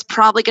or it's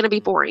probably going to be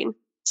boring.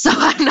 So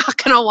I'm not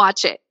going to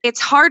watch it. It's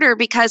harder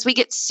because we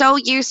get so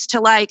used to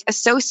like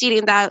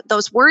associating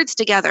those words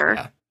together.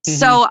 Yeah.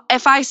 So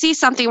if I see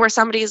something where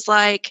somebody's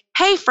like,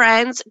 hey,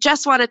 friends,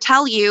 just want to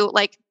tell you,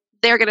 like,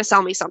 they're going to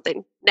sell me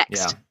something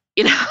next,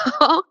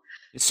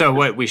 So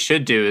what we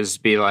should do is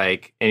be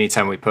like,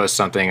 anytime we post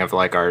something of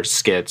like our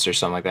skits or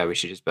something like that, we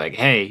should just be like,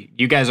 hey,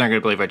 you guys aren't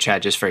going to believe what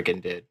Chad just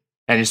freaking did.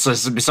 And it's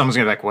just, someone's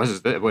going to be like, what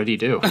is this? What did he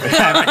do?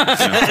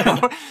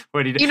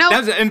 What did he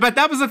do? But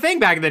that was the thing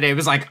back in the day. It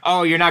was like,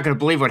 oh, you're not going to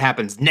believe what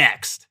happens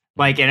next.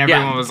 Like, and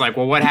everyone was like,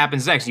 well, what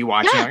happens next? You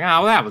watch it, like, oh,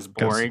 well, that was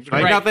boring.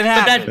 Like, nothing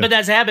happened. But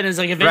that's happened is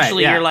like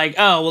eventually you're like,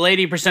 oh, well,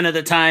 80% of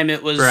the time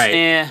it was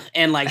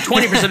and like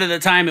 20% of the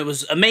time it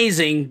was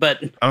amazing.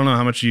 But I don't know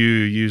how much you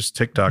use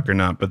TikTok or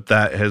not, but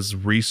that has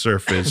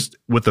resurfaced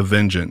with a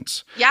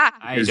vengeance. Yeah.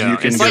 I know.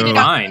 It's like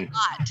mine.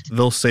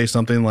 They'll say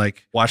something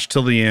like, watch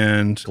till the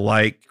end,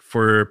 like,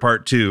 for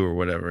part 2 or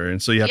whatever.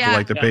 And so you have to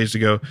like the page to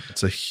go.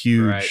 It's a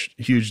huge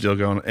deal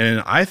going on.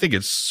 And I think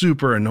it's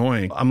super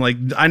annoying. I'm like,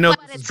 I know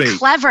it's bait.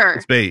 Clever.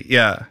 It's bait.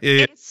 Yeah.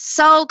 It's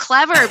so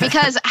clever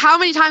because how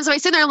many times do I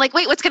sit there and like,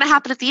 wait, what's going to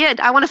happen at the end?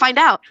 I want to find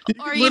out.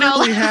 Or, you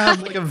literally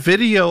have like a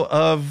video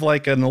of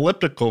like an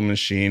elliptical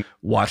machine.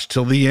 Watch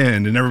till the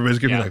end. And everybody's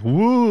going to be like,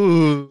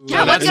 woo.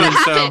 Yeah, what's going to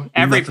happen? So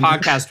every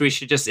podcast, we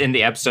should just end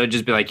the episode,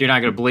 just be like, you're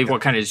not going to believe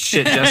what kind of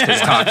shit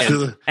Jessica's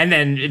talking. And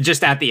then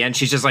just at the end,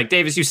 she's just like,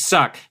 Davis, you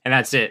suck. And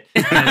that's it.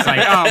 And it's like,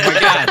 oh my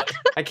God,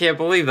 I can't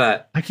believe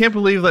that. I can't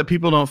believe that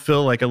people don't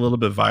feel like a little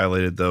bit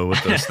violated though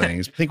with those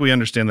things. I think we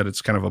understand that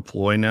it's kind of a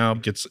ploy now.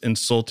 It gets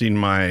insulting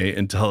my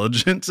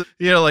intelligence.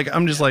 Like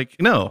I'm just like,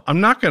 no,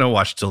 I'm not going to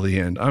watch till the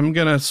end. I'm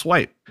going to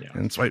swipe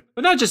and swipe.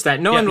 But not just that,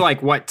 knowing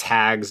like what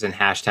tags and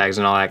hashtags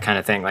and all that kind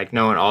of thing, like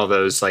knowing all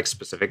those like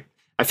specific,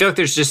 I feel like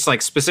there's just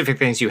like specific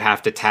things you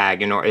have to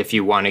tag in order if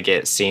you want to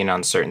get seen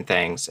on certain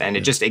things. And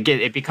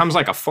it becomes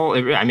like a full,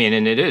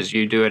 and it is,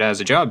 you do it as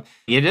a job.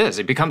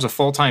 It becomes a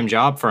full-time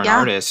job for an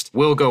artist.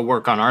 We'll go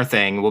work on our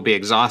thing. We'll be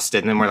exhausted.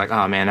 And then we're like,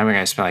 oh man, I'm going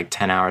to spend like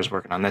 10 hours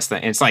working on this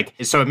thing. It's like,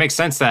 so it makes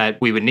sense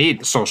that we would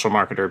need a social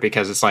marketer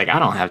because it's like, I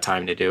don't have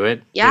time to do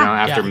it. Yeah.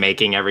 After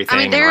making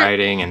everything and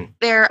writing. And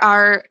there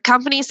are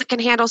companies that can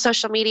handle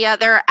social media.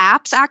 There are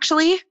apps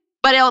actually.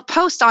 But it'll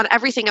post on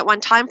everything at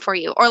one time for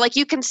you. Or like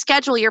you can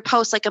schedule your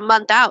posts like a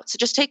month out. So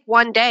just take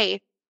one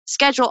day,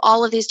 schedule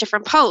all of these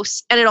different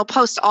posts, and it'll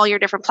post all your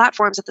different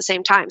platforms at the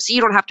same time. So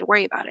you don't have to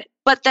worry about it.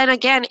 But then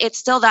again, it's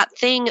still that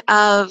thing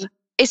of,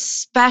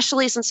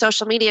 especially since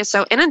social media is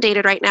so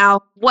inundated right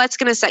now, what's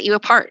going to set you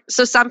apart?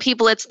 So some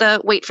people, it's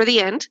the wait for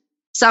the end.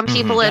 Some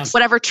people, it's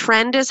whatever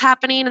trend is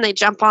happening and they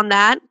jump on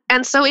that.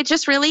 And so it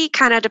just really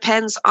kind of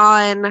depends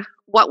on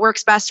what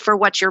works best for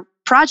what your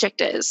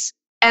project is.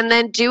 And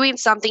then doing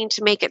something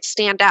to make it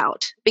stand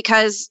out.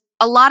 Because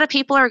a lot of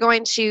people are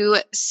going to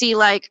see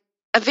like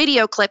a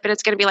video clip and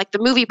it's going to be like the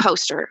movie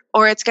poster,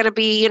 or it's going to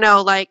be,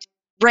 like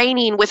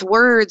raining with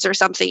words or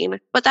something.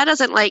 But that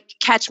doesn't like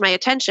catch my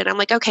attention. I'm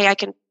like, okay, I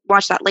can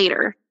watch that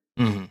later.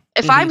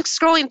 If I'm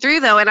scrolling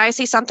through though, and I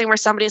see something where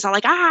somebody's all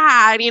like,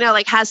 and,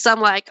 like has some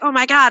like, oh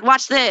my God,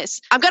 watch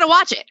this, I'm going to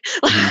watch it.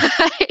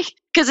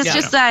 Because it's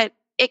just that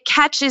it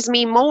catches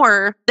me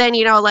more than,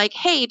 like,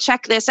 hey,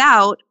 check this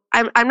out.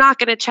 I'm not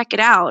going to check it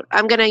out.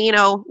 I'm going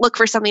to, look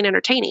for something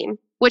entertaining,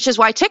 which is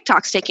why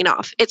TikTok's taking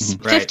off. It's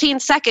 15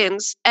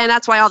 seconds. And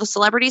that's why all the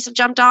celebrities have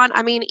jumped on.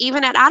 I mean,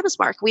 even at Adams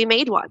Mark, we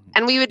made one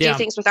and we would do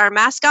things with our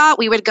mascot.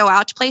 We would go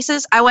out to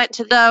places. I went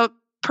to the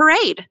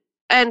parade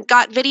and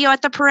got video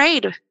at the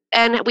parade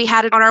and we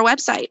had it on our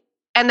website.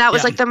 And that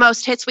was like the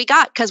most hits we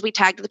got because we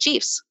tagged the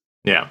Chiefs.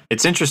 Yeah.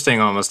 It's interesting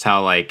almost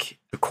how like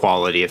the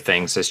quality of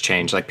things has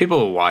changed. Like people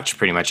will watch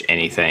pretty much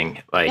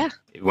anything. Like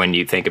when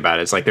you think about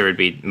it, it's like there would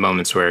be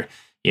moments where,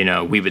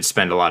 we would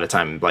spend a lot of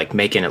time like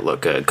making it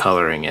look good,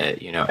 coloring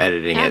it,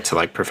 editing it to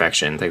like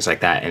perfection, things like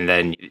that. And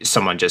then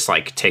someone just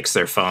like takes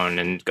their phone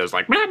and goes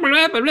like, blah,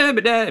 blah, blah, blah,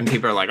 blah, and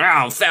people are like,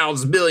 wow,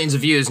 thousands, billions of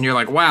views. And you're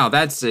like, wow,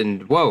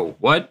 whoa,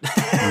 what?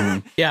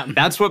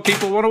 That's what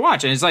people want to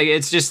watch. And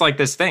it's just like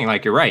this thing.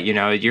 Like, you're right.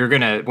 You're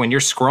going to, when you're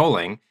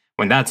scrolling,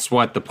 when that's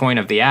what the point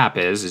of the app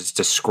is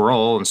to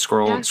scroll and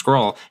scroll and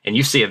scroll, and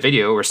you see a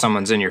video where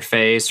someone's in your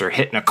face or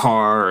hitting a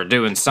car or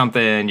doing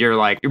something,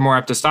 you're more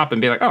apt to stop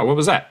and be like, oh, what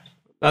was that?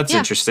 That's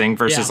interesting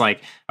versus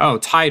like, oh,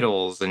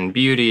 titles and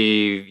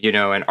beauty,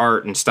 and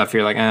art and stuff.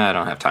 You're like, I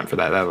don't have time for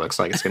that. That looks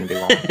like it's going to be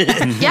long.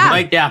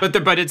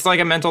 But it's like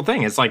a mental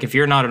thing. It's like if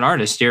you're not an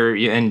artist,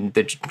 and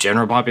the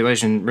general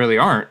population really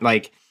aren't,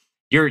 like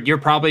you're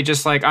probably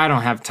just like, I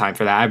don't have time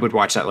for that. I would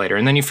watch that later.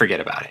 And then you forget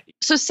about it.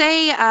 So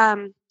say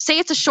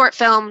it's a short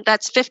film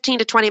that's 15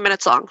 to 20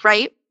 minutes long,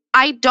 right?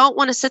 I don't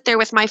want to sit there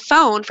with my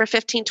phone for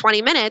 15,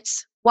 20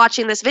 minutes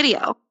watching this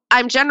video.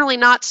 I'm generally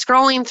not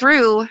scrolling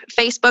through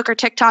Facebook or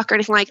TikTok or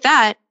anything like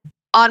that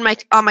on my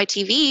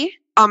TV,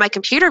 on my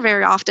computer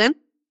very often.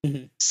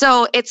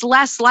 So it's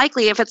less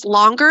likely if it's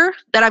longer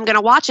that I'm going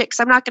to watch it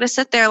because I'm not going to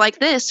sit there like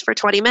this for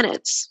 20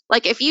 minutes.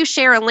 Like if you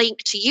share a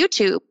link to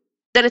YouTube,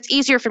 then it's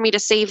easier for me to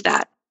save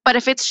that. But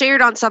if it's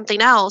shared on something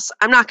else,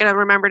 I'm not going to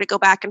remember to go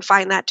back and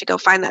find that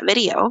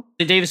video.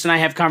 Davis and I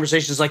have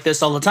conversations like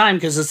this all the time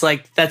because it's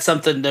like that's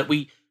something that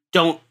we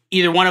don't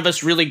either one of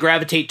us really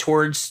gravitate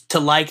towards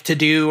to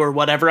do or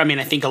whatever. I mean,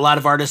 I think a lot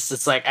of artists,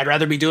 it's like, I'd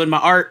rather be doing my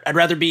art. I'd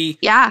rather be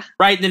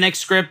writing the next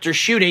script or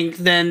shooting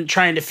than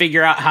trying to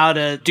figure out how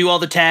to do all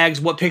the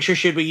tags. What picture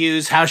should we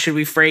use? How should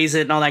we phrase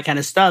it and all that kind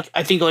of stuff?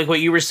 I think like what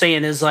you were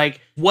saying is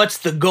like, what's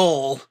the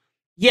goal?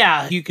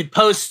 Yeah, you could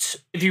post,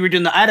 if you were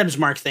doing the Adams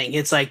Mark thing,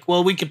 it's like,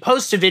 well, we could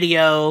post a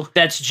video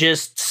that's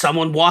just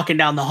someone walking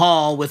down the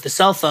hall with a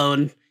cell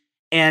phone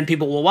and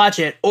people will watch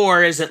it.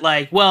 Or is it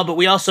like, well, but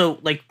we also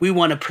like, we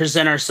want to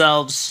present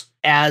ourselves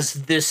as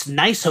this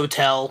nice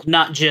hotel,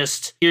 not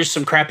just here's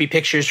some crappy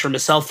pictures from a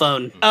cell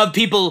phone of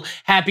people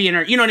happy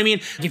and, you know what I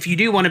mean? If you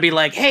do want to be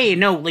like, hey,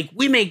 no, like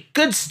we make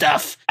good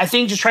stuff. I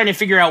think just trying to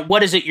figure out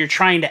what is it you're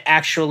trying to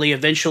actually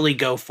eventually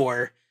go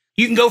for.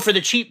 You can go for the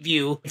cheap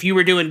view. If you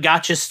were doing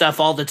gotcha stuff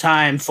all the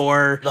time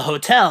for the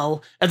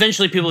hotel,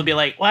 eventually people would be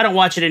like, well, I don't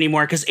watch it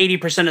anymore because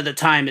 80% of the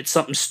time it's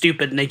something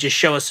stupid and they just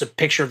show us a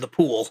picture of the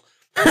pool.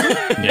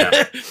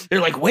 They're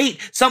like, wait,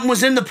 something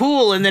was in the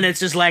pool. And then it's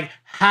just like,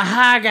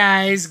 haha,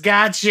 guys,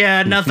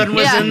 gotcha. Nothing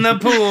was in the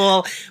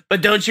pool.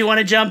 But don't you want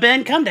to jump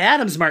in? Come to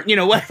Adams Mark,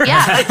 whatever.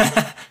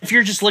 Yeah. If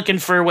you're just looking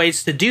for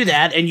ways to do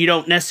that and you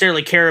don't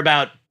necessarily care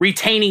about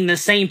retaining the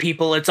same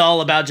people, it's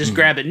all about just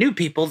grabbing new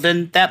people,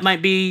 then that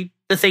might be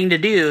the thing to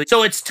do.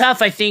 So it's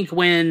tough, I think,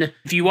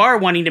 if you are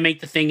wanting to make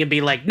the thing and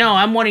be like, no,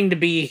 I'm wanting to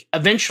be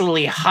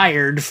eventually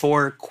hired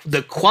for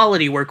the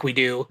quality work we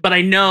do. But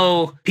I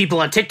know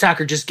people on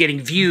TikTok are just getting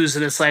views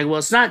and it's like, well,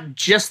 it's not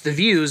just the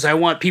views. I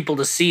want people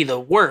to see the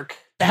work.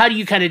 How do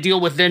you kind of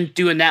deal with then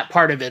doing that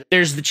part of it?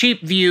 There's the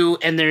cheap view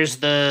and there's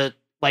the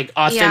like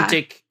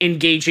authentic,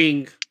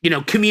 engaging,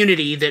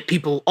 community that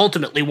people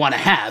ultimately want to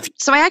have.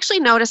 So I actually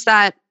noticed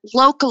that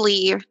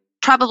locally,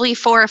 probably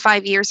 4 or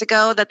 5 years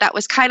ago, that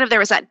was there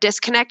was that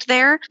disconnect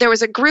there. There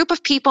was a group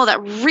of people that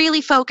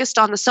really focused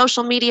on the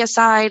social media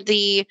side,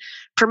 the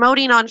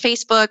promoting on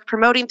Facebook,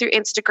 promoting through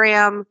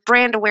Instagram,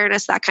 brand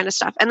awareness, that kind of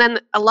stuff. And then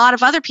a lot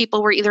of other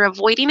people were either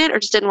avoiding it or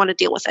just didn't want to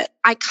deal with it.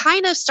 I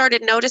kind of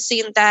started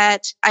noticing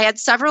that I had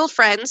several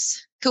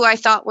friends who I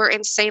thought were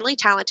insanely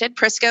talented.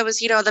 Priska was,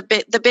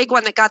 the big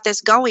one that got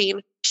this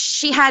going.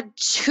 She had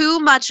too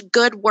much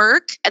good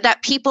work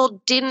that people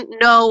didn't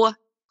know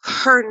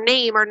her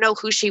name or know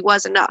who she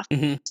was enough.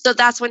 So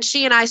that's when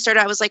she and I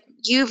started. I was like,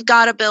 you've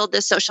got to build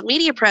this social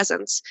media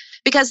presence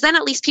because then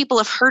at least people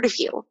have heard of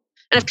you.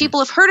 And if people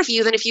have heard of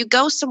you, then if you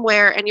go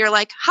somewhere and you're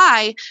like,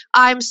 hi,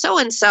 I'm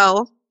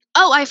so-and-so.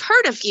 Oh, I've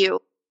heard of you.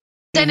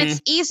 Then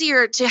it's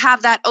easier to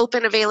have that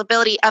open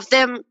availability of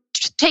them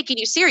taking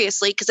you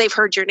seriously because they've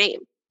heard your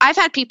name. I've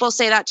had people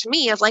say that to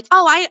me of like,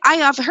 oh, I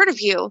have heard of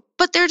you,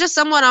 but they're just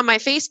someone on my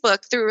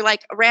Facebook through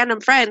like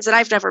random friends that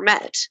I've never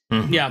met.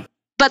 Yeah.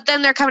 But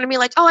then they're coming to me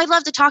like, oh, I'd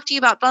love to talk to you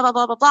about blah, blah,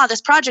 blah, blah, blah,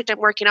 this project I'm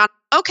working on.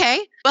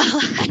 Okay, but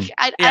like,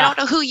 I don't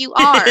know who you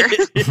are.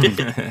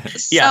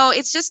 So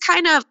it's just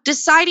kind of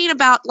deciding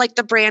about like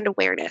the brand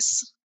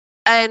awareness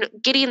and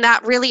getting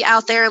that really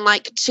out there and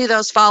like to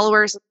those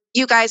followers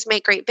you guys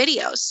make great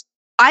videos.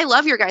 I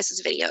love your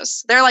guys'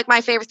 videos. They're like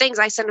my favorite things.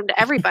 I send them to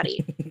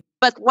everybody.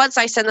 But once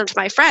I send them to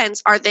my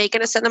friends, are they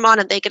going to send them on?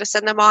 And they going to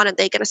send them on? And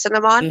they going to send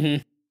them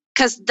on?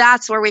 Because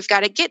that's where we've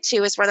got to get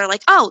to, is where they're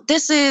like, oh,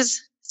 this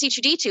is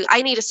C2D2.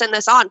 I need to send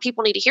this on.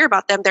 People need to hear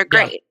about them. They're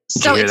great. Did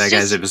So you hear it's that,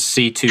 just, guys? It was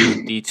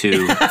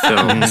C2D2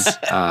 Films.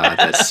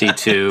 That's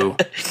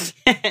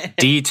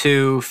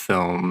C2D2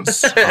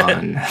 Films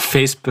on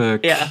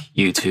Facebook,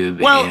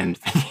 YouTube, and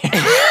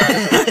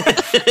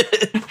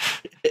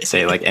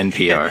say like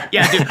NPR.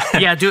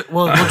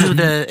 We'll do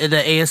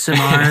the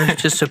ASMR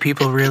just so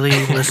people really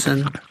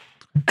listen.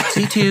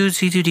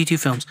 C2D2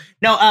 Films.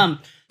 No,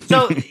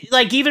 so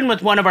like even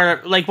with one of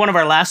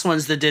our last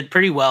ones that did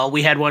pretty well,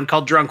 we had one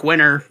called Drunk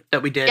Winter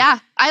that we did. Yeah,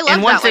 I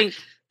love that one.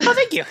 Oh,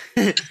 thank you.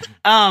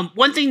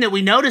 One thing that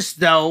we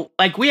noticed, though,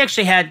 like we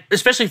actually had,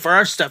 especially for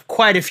our stuff,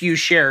 quite a few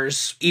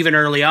shares even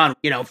early on,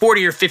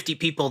 40 or 50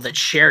 people that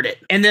shared it.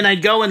 And then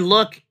I'd go and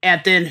look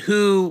at then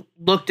who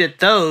looked at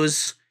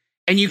those,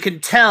 and you can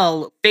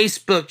tell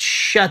Facebook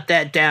shut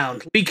that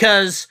down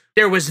because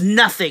there was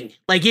nothing.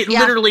 Like it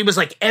literally was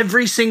like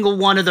every single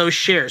one of those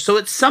shares. So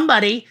it's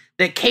somebody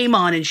that came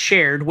on and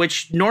shared,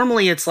 which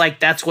normally it's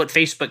like that's what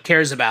Facebook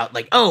cares about.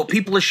 Like, oh,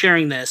 people are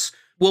sharing this.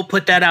 We'll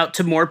put that out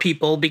to more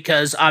people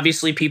because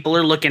obviously people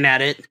are looking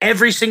at it.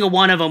 Every single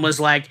one of them was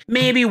like,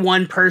 maybe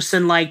one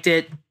person liked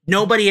it.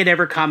 Nobody had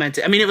ever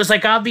commented. I mean, it was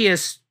like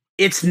obvious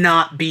it's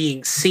not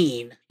being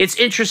seen. It's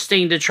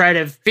interesting to try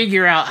to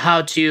figure out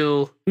how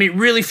to, it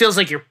really feels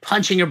like you're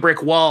punching a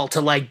brick wall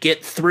to like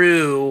get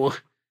through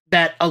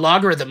that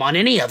algorithm on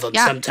any of them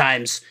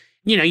sometimes.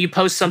 You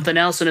post something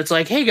else and it's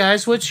like, hey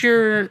guys, what's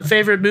your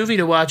favorite movie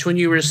to watch when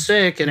you were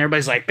sick? And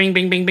everybody's like, bing,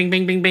 bing, bing, bing,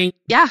 bing, bing, bing.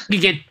 Yeah. You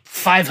get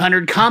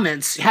 500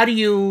 comments.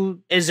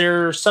 Is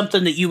there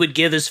something that you would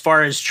give as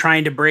far as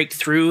trying to break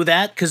through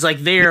that? Because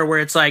like where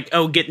it's like,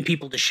 oh, getting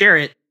people to share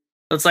it.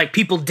 It's like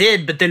people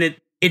did, but then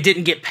it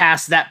didn't get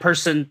past that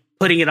person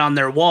putting it on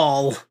their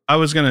wall. I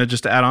was going to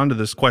just add on to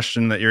this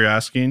question that you're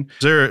asking.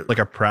 Is there like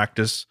a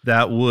practice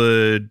that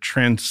would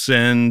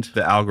transcend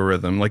the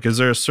algorithm? Like, is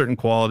there a certain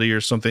quality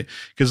or something?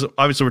 Because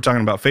obviously we're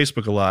talking about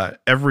Facebook a lot.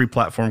 Every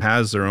platform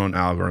has their own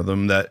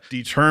algorithm that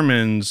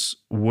determines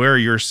where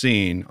you're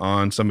seen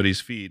on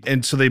somebody's feed.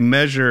 And so they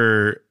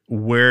measure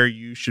where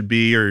you should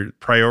be or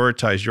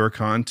prioritize your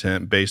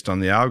content based on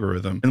the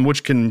algorithm, and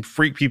which can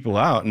freak people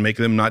out and make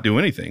them not do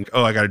anything.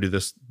 Oh, I got to do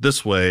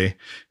this way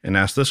and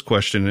ask this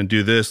question and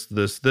do this.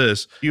 Do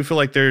you feel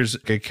like there's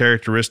a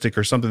characteristic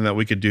or something that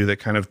we could do that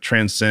kind of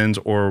transcends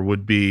or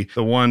would be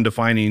the one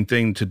defining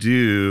thing to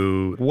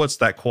do? What's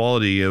that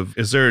quality of,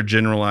 is there a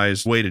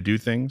generalized way to do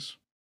things?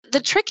 The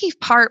tricky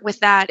part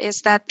with that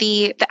is that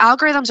the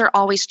algorithms are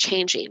always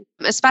changing.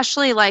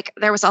 Especially like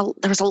there was a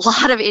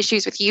lot of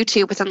issues with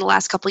YouTube within the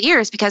last couple of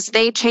years because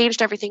they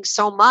changed everything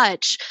so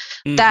much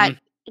that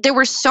there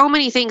were so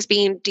many things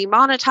being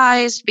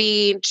demonetized,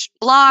 being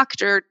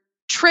blocked or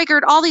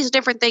triggered, all these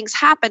different things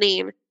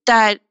happening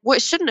that what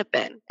shouldn't have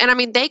been. And I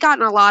mean, they got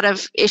in a lot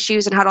of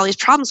issues and had all these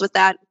problems with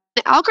that.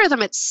 The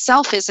algorithm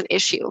itself is an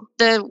issue.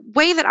 The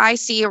way that I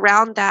see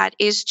around that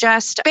is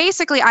just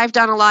basically I've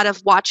done a lot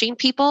of watching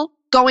people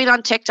going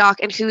on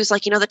TikTok and who's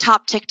like, the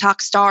top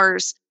TikTok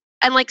stars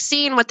and like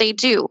seeing what they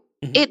do.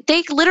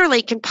 They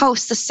literally can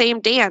post the same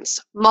dance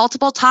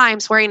multiple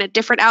times wearing a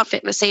different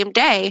outfit in the same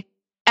day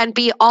and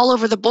be all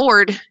over the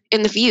board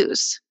in the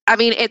views. I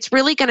mean, it's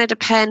really going to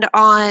depend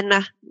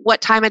on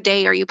what time of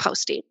day are you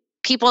posting.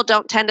 People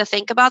don't tend to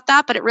think about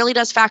that, but it really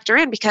does factor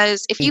in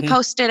because if you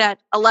post it at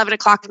 11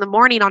 o'clock in the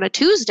morning on a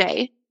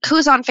Tuesday,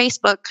 who's on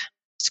Facebook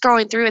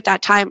scrolling through at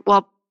that time?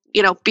 Well,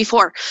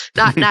 before,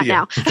 not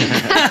now.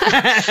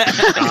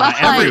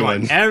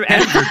 Everyone.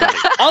 Everybody.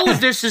 All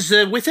of this is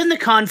within the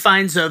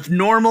confines of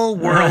normal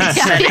world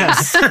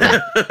settings.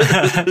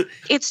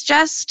 It's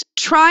just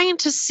trying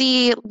to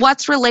see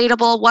what's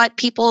relatable, what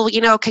people,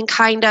 can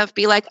kind of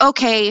be like,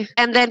 okay,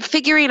 and then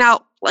figuring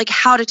out like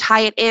how to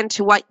tie it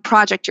into what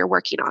project you're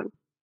working on.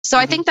 So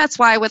I think that's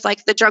why with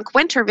like the Drunk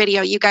Winter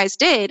video you guys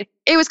did,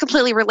 it was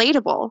completely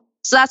relatable.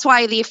 So that's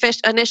why the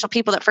initial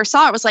people that first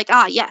saw it was like,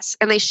 yes,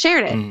 and they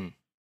shared it.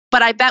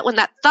 But I bet when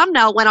that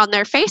thumbnail went on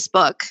their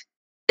Facebook,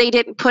 they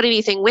didn't put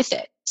anything with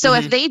it. So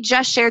if they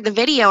just shared the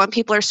video and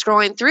people are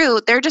scrolling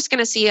through, they're just going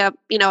to see a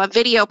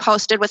video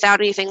posted without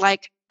anything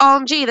like,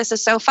 OMG, this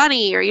is so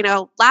funny, or,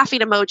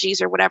 laughing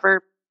emojis or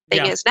whatever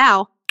thing is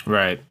now.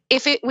 Right.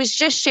 If it was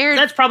just shared.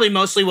 That's probably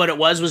mostly what it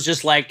was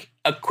just like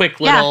a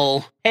quick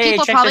little, hey,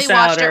 people check probably this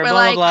out. Watched it, or were blah,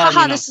 like, blah, blah,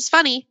 haha, this is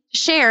funny.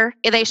 Share.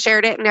 And they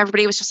shared it and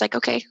everybody was just like,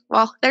 okay,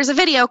 well, there's a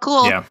video.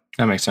 Cool. Yeah,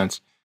 that makes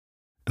sense.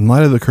 In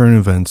light of the current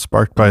events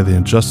sparked by the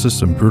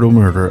injustice and brutal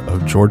murder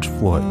of George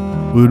Floyd,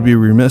 we would be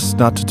remiss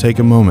not to take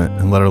a moment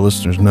and let our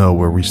listeners know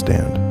where we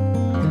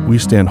stand. We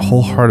stand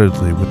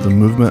wholeheartedly with the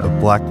movement of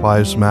Black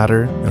Lives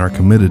Matter and are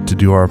committed to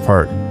do our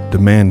part,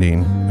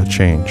 demanding a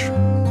change.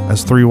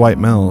 As three white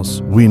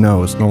males, we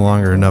know it's no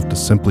longer enough to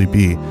simply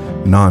be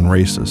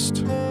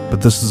non-racist.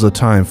 But this is a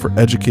time for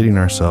educating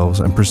ourselves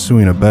and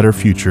pursuing a better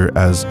future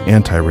as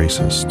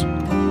anti-racist.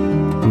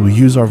 We will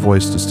use our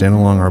voice to stand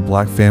along our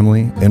Black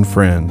family and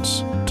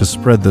friends to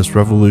spread this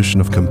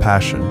revolution of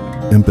compassion,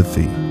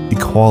 empathy,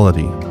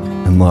 equality,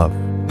 and love.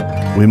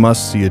 We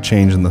must see a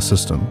change in the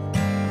system.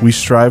 We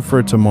strive for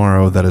a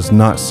tomorrow that is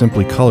not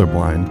simply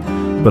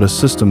colorblind, but a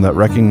system that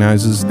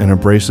recognizes and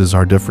embraces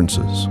our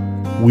differences.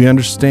 We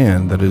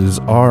understand that it is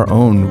our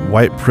own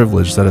white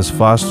privilege that has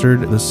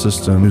fostered this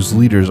system whose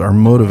leaders are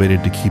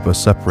motivated to keep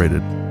us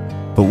separated.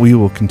 But we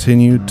will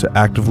continue to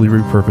actively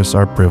repurpose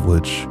our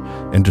privilege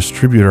and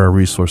distribute our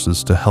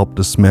resources to help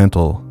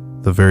dismantle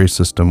the very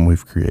system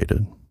we've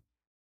created.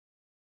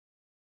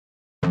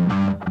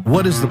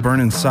 What is the burn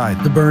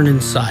inside? The burn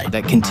inside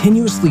that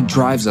continuously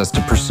drives us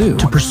to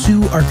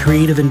pursue our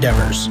creative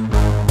endeavors.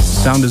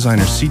 Sound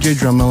designer CJ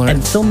Drummiller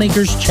and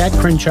filmmakers Chad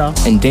Crenshaw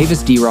and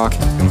Davis D-Rock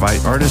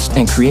invite artists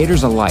and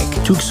creators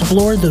alike to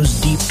explore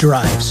those deep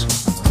drives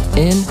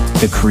in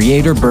the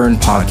Creator Burn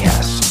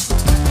Podcast.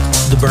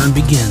 The burn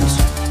begins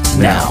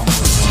now.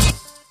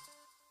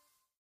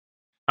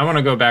 I want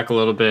to go back a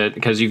little bit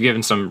because you've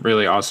given some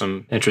really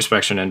awesome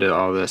introspection into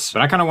all this.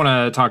 But I kind of want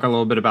to talk a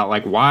little bit about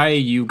like why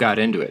you got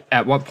into it.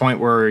 At what point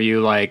were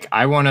you like,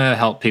 I want to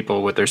help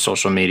people with their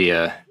social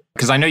media?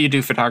 Because I know you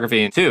do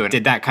photography too.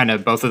 Did that kind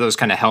of, both of those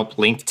kind of help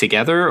link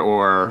together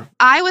or?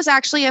 I was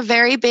actually a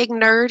very big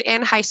nerd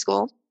in high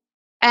school.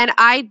 And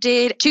I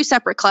did 2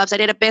 separate clubs. I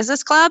did a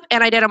business club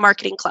and I did a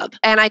marketing club.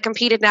 And I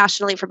competed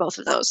nationally for both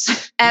of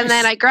those. And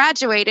then I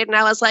graduated and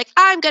I was like,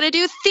 I'm going to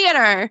do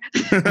theater.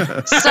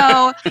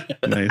 So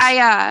nice.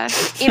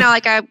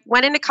 I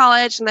went into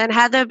college and then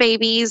had the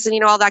babies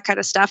and, all that kind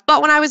of stuff.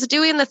 But when I was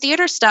doing the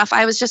theater stuff,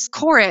 I was just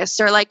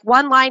chorus or like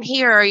one line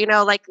here,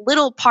 or, like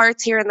little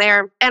parts here and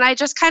there. And I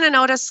just kind of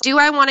noticed, do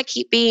I want to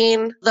keep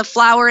being the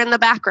flower in the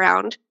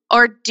background?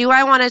 Or do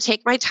I want to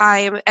take my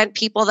time and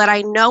people that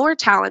I know are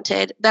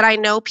talented, that I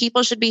know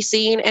people should be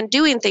seeing and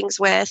doing things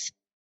with,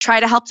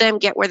 try to help them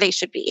get where they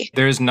should be?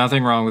 There's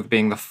nothing wrong with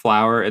being the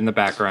flower in the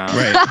background.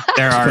 Right.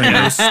 There are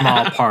no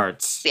small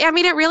parts. I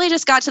mean, it really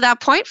just got to that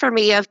point for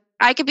me of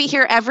I could be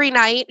here every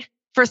night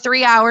for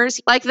 3 hours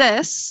like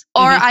this,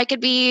 or I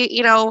could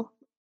be,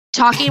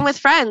 talking with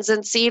friends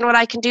and seeing what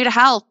I can do to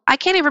help. I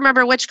can't even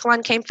remember which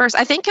one came first.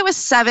 I think it was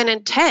 7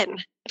 and 10.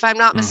 If I'm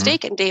not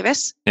mistaken,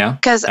 Davis. Yeah,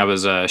 because that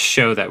was a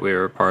show that we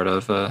were part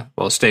of,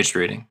 staged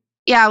reading.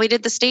 Yeah, we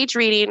did the stage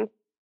reading.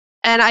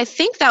 And I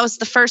think that was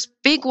the first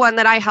big one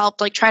that I helped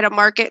like try to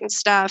market and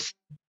stuff.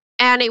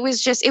 And it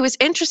was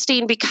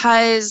interesting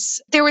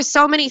because there were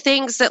so many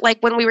things that like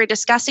when we were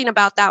discussing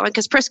about that one,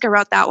 because Priska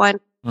wrote that one,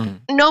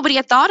 nobody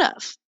had thought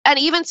of. And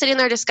even sitting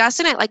there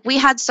discussing it, like we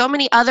had so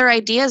many other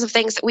ideas of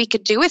things that we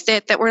could do with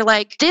it that were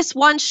like, this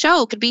one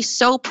show could be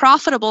so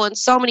profitable in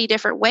so many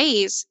different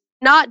ways.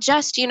 Not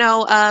just,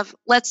 of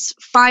let's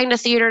find a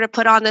theater to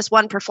put on this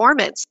one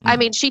performance. I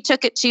mean, she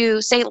took it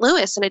to St.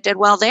 Louis and it did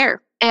well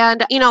there.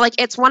 And,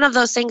 it's one of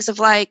those things of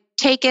like,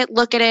 take it,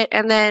 look at it.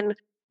 And then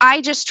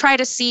I just try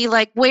to see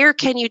like, where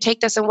can you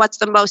take this and what's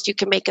the most you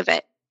can make of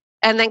it?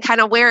 And then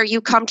kind of where are you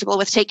comfortable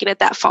with taking it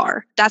that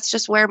far? That's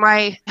just where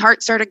my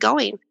heart started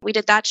going. We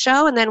did that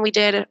show and then we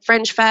did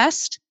Fringe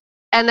Fest.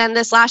 And then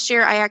this last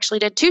year, I actually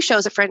did 2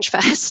 shows at Fringe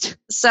Fest.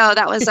 So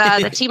that was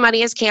the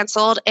T-Money is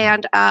canceled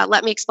and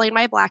Let Me Explain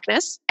My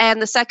Blackness. And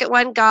the second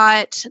one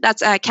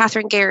that's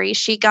Catherine Gary.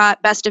 She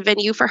got Best of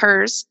Venue for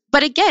hers.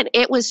 But again,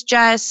 it was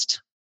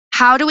just,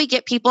 how do we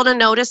get people to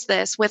notice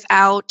this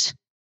without,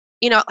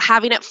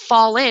 having it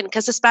fall in?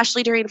 Because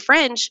especially during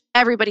Fringe,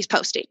 everybody's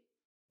posting.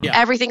 Yeah.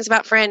 Everything's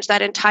about Fringe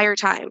that entire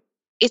time.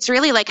 It's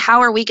really like,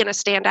 how are we going to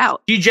stand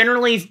out? Do you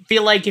generally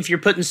feel like if you're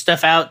putting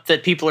stuff out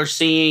that people are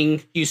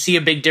seeing, you see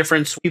a big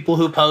difference? People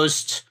who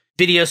post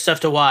video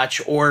stuff to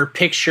watch or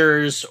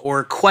pictures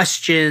or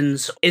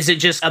questions, is it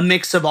just a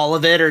mix of all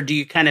of it? Or do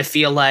you kind of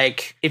feel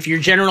like if you're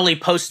generally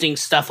posting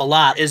stuff a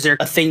lot, is there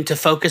a thing to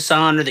focus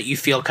on or that you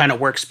feel kind of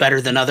works better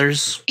than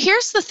others?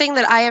 Here's the thing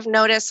that I have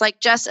noticed, like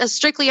just as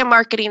strictly a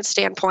marketing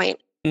standpoint,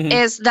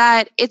 is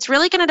that it's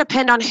really going to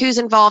depend on who's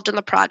involved in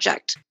the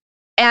project.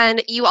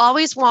 And you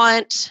always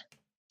want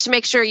to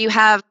make sure you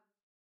have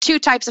 2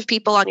 types of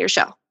people on your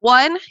show.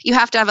 One, you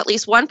have to have at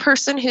least one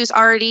person who's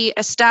already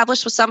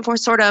established with some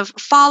sort of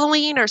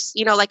following or,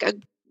 like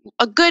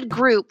a good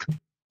group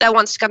that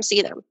wants to come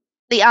see them.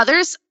 The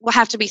others will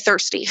have to be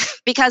thirsty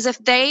because if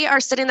they are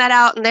sitting that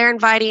out and they're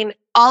inviting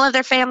all of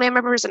their family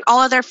members and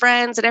all of their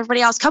friends and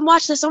everybody else, come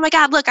watch this. Oh my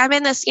God, look, I'm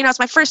in this, it's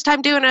my first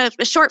time doing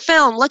a short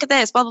film. Look at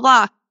this, blah, blah,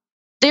 blah.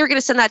 They're going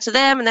to send that to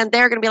them. And then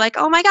they're going to be like,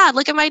 oh my God,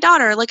 look at my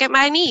daughter, look at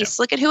my niece,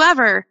 look at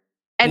whoever.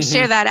 And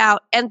share that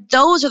out. And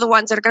those are the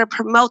ones that are going to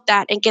promote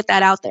that and get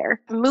that out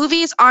there.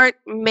 Movies aren't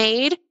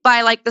made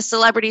by like the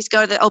celebrities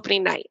go to the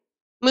opening night.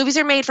 Movies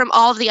are made from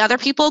all of the other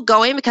people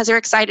going because they're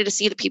excited to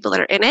see the people that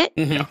are in it.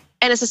 And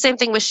it's the same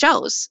thing with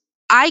shows.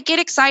 I get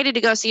excited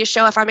to go see a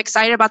show if I'm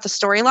excited about the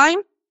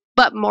storyline,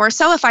 but more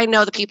so if I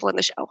know the people in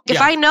the show. If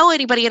I know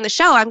anybody in the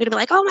show, I'm going to be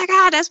like, oh my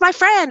God, that's my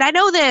friend. I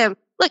know them.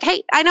 Look,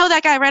 hey, I know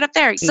that guy right up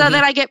there. So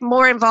then I get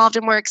more involved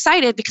and more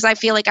excited because I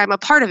feel like I'm a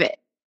part of it.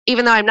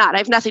 even though I'm not. I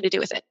have nothing to do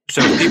with it.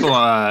 So if people,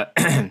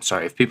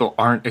 if people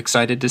aren't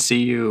excited to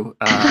see you,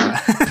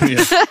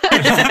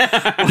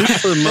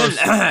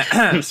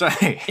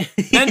 sorry,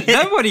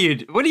 then what do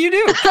you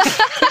do?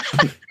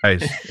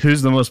 Guys,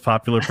 who's the most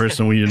popular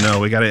person we know?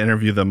 We got to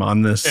interview them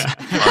on this. Yeah.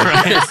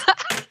 Right.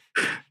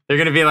 They're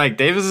going to be like,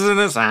 Davis is in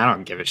this? I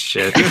don't give a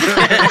shit.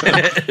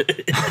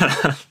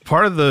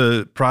 Part of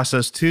the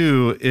process,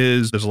 too,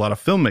 is there's a lot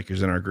of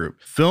filmmakers in our group.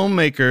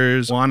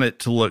 Filmmakers want it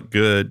to look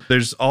good.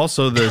 There's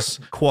also this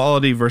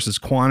quality versus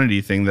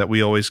quantity thing that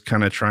we always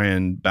kind of try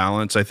and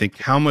balance. I think,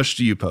 how much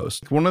do you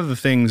post? One of the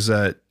things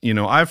that,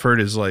 I've heard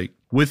is like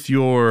with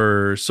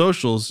your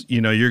socials,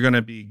 you're going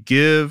to be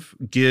give,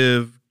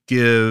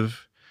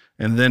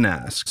 and then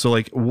ask. So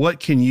like,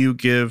 what can you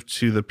give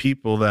to the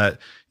people that,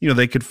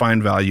 they could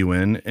find value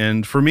in?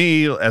 And for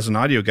me, as an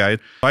audio guy,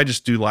 I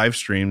just do live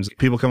streams.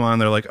 People come on,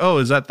 they're like, oh,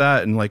 is that?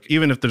 And like,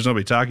 even if there's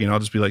nobody talking, I'll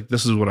just be like,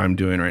 this is what I'm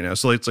doing right now.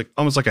 So it's like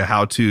almost like a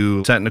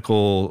how-to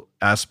technical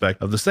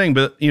aspect of this thing.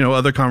 But,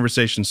 other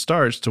conversation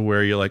starts to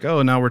where you're like,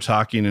 oh, now we're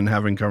talking and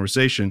having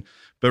conversation.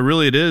 But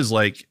really it is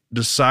like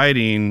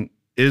deciding,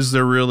 is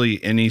there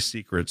really any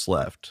secrets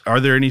left? Are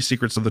there any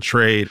secrets of the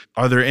trade?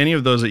 Are there any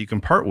of those that you can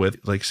part with?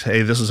 Like,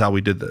 hey, this is how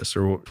we did this.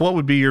 Or what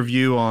would be your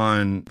view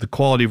on the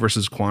quality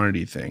versus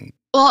quantity thing?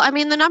 Well, I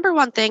mean, the number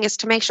one thing is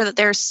to make sure that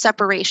there's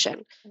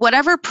separation.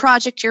 Whatever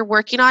project you're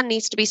working on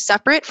needs to be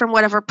separate from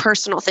whatever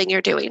personal thing you're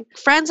doing.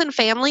 Friends and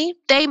family,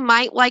 they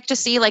might like to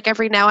see like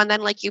every now and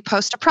then, like you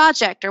post a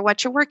project or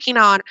what you're working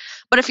on.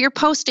 But if you're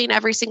posting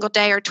every single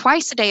day or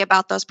twice a day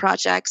about those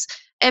projects,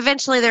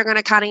 eventually they're going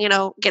to kind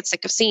of, get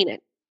sick of seeing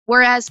it.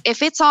 Whereas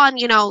if it's on,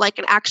 like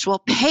an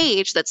actual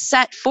page that's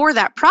set for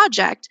that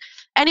project,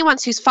 anyone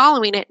who's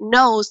following it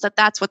knows that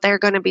that's what they're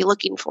going to be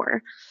looking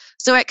for.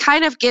 So it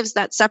kind of gives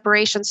that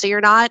separation. So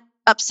you're not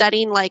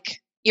upsetting like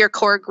your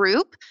core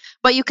group,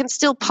 but you can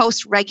still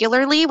post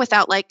regularly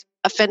without like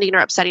offending or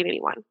upsetting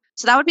anyone.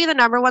 So that would be the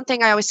number one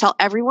thing I always tell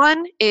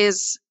everyone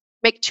is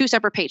make 2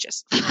 separate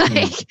pages.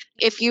 Like,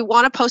 if you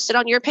want to post it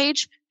on your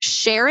page,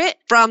 share it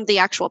from the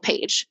actual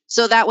page.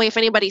 So that way, if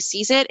anybody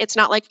sees it, it's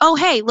not like, oh,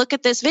 hey, look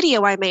at this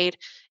video I made.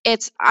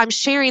 It's, I'm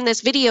sharing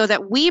this video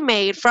that we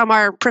made from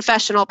our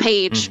professional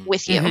page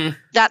with you. Mm-hmm.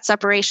 That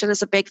separation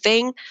is a big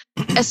thing,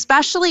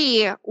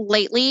 especially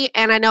lately.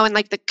 And I know in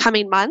like the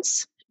coming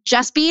months,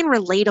 just being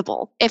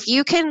relatable. If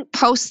you can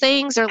post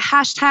things or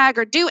hashtag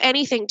or do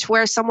anything to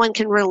where someone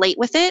can relate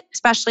with it,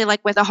 especially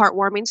like with the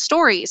heartwarming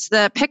stories,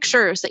 the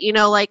pictures that,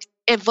 like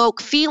evoke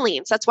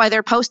feelings. That's why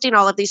they're posting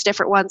all of these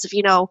different ones of,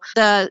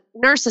 the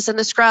nurses and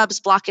the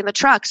scrubs blocking the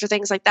trucks or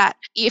things like that.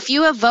 If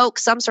you evoke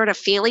some sort of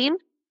feeling,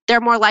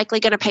 they're more likely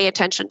going to pay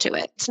attention to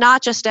it. It's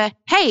not just a,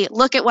 hey,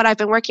 look at what I've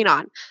been working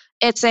on.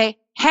 It's a,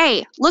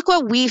 hey, look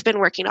what we've been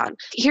working on.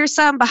 Here's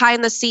some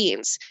behind the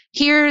scenes.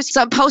 Here's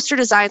some poster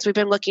designs we've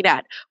been looking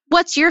at.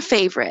 What's your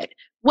favorite?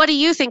 What do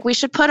you think we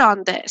should put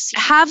on this?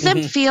 Have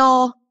them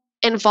feel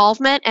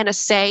involvement and a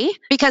say,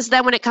 because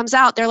then when it comes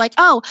out, they're like,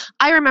 oh,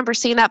 I remember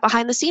seeing that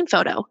behind the scene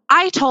photo.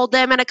 I told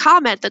them in a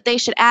comment that they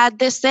should add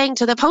this thing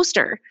to the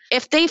poster.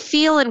 If they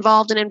feel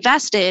involved and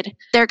invested,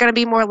 they're going to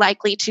be more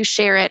likely to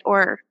share it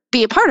or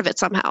be a part of it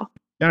somehow.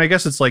 And I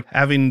guess it's like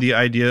having the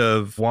idea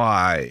of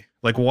why.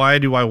 Like, why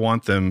do I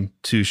want them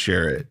to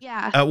share it?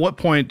 Yeah. At what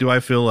point do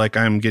I feel like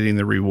I'm getting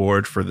the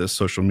reward for this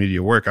social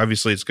media work?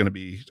 Obviously, I'm going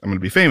to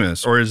be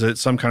famous. Or is it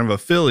some kind of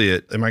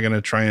affiliate? Am I going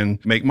to try and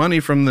make money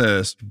from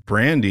this?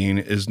 Branding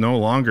is no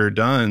longer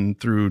done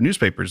through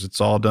newspapers. It's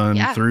all done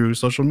through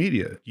social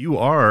media. You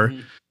are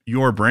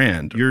your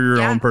brand. You're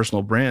your own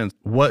personal brand.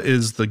 What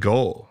is the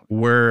goal?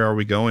 Where are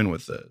we going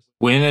with this?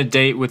 Win a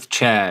date with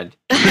Chad.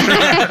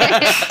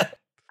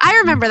 I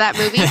remember that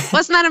movie.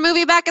 Wasn't that a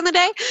movie back in the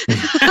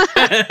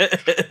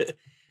day?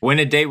 Win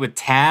a date with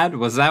Tad?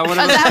 Was that what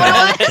it was?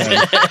 That what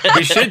it was?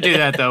 We should do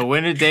that, though.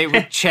 Win a date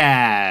with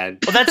Chad.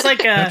 Well, that's like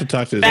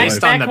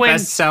based on the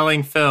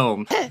best-selling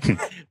film.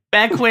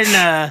 Back when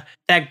that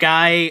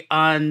guy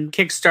on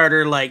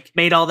Kickstarter like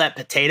made all that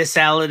potato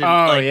salad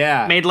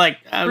and made like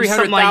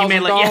something like he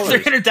made like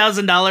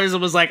 $300,000 and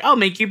was like, I'll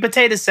make you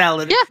potato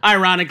salad. Yeah.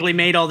 Ironically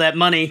made all that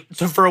money.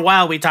 So for a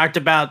while we talked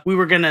about we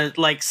were gonna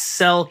like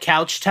sell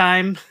couch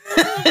time.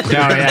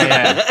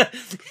 It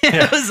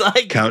was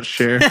like couch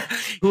share.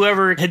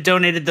 Whoever had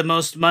donated the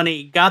most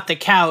money got the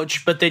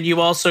couch, but then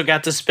you also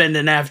got to spend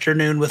an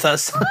afternoon with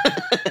us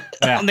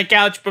on the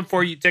couch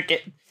before you took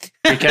it.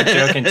 We kept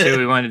joking too.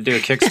 We wanted to do a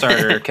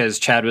Kickstarter because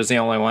Chad was the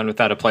only one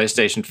without a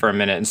PlayStation for a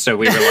minute, and so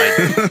we were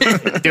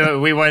like,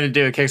 we wanted to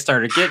do a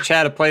Kickstarter. Get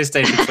Chad a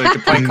PlayStation so he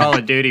could play Call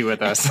of Duty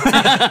with us.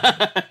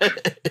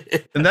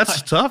 And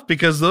that's tough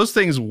because those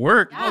things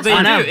work. Well, they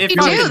do.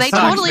 They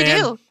totally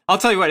do. I'll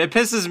tell you what, it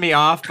pisses me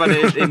off, but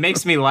it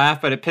makes me laugh,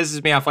 but it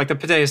pisses me off like the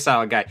potato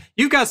salad guy.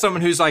 You've got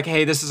someone who's like,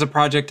 hey, this is a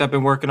project I've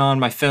been working on,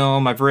 my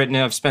film, I've written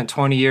it, I've spent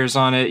 20 years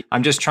on it.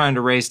 I'm just trying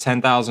to raise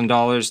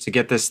 $10,000 to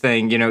get this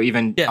thing,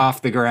 even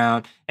off the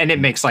ground. And it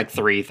makes like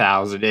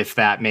 $3,000, if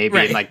that, maybe.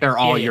 Right. And like they're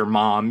all your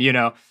mom,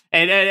 And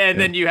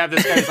then you have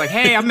this guy who's like,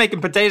 hey, I'm making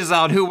potato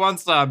salad. Who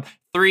wants some?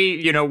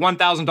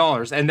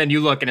 $1,000. And then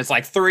you look and it's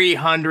like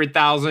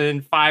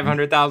 $300,000,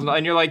 $500,000.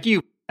 And you're like,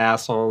 you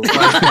assholes. Like,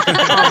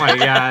 oh my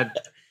God.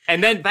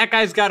 And then that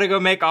guy's got to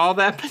go make all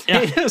that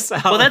potato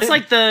salad. Well, that's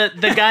like the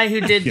guy who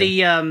did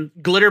the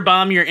glitter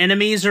bomb your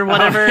enemies or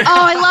whatever. Oh,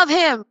 I love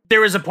him. There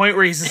was a point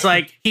where he's just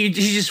like, he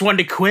just wanted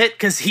to quit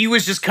because he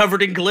was just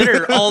covered in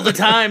glitter all the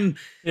time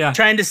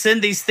trying to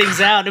send these things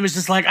out. It was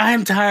just like,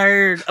 I'm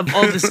tired of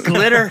all this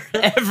glitter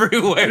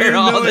everywhere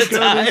all the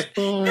time.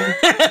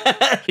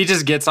 He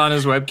just gets on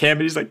his webcam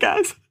and he's like,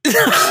 guys,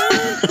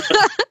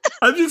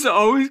 I'm just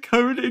always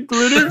covered in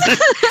glitter.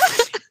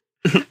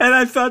 And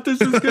I thought this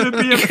was going to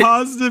be a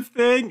positive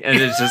thing. And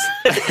it's just...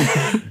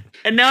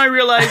 And now I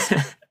realize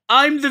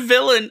I'm the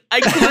villain.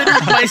 I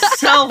glittered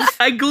myself.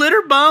 I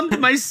glitter bombed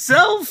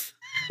myself.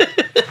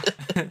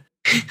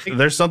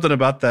 There's something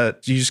about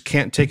that. You just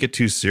can't take it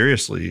too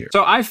seriously.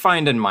 So I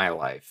find in my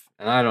life,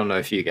 and I don't know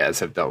if you guys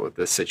have dealt with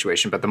this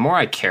situation, but the more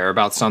I care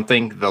about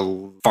something,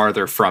 the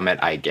farther from it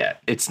I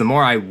get. It's the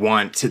more I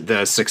want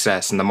the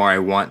success and the more I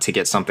want to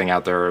get something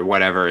out there or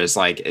whatever is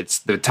like, it's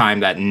the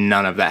time that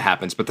none of that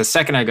happens. But the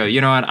second I go, you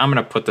know what, I'm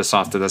going to put this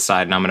off to the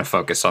side and I'm going to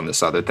focus on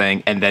this other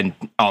thing. And then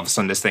all of a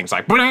sudden this thing's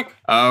like,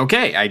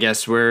 okay, I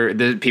guess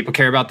the people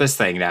care about this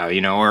thing now,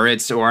 or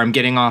I'm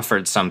getting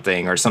offered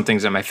something or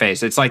something's in my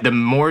face. It's like the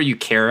more you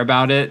care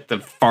about it, the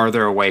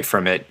farther away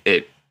from it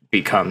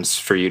becomes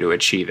for you to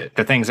achieve it.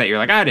 The things that you're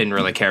like, I didn't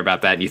really care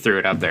about that, and you threw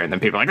it up there, and then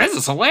people are like, this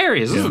is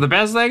hilarious, this is the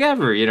best thing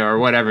ever, or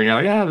whatever, and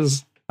you're like,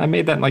 I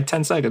made that in like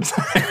 10 seconds.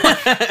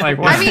 Like,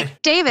 what? I mean,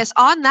 Davis,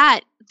 on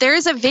that,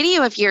 there's a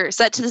video of yours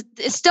that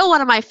is still one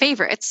of my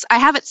favorites. I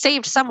have it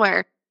saved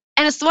somewhere,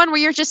 and it's the one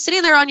where you're just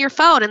sitting there on your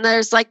phone, and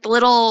there's like the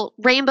little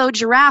rainbow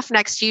giraffe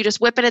next to you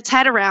just whipping its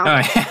head around.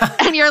 Oh, yeah.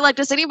 And you're like,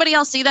 does anybody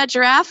else see that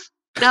giraffe?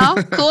 No?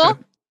 Cool? All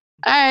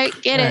right,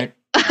 get it.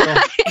 Cool.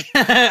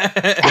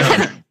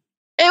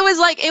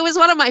 It was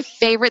one of my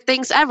favorite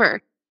things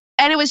ever.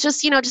 And it was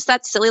just, just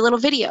that silly little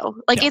video.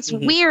 Like, it's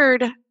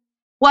weird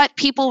what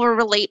people will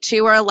relate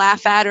to or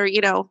laugh at or,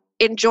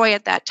 enjoy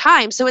at that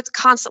time. So it's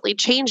constantly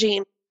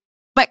changing.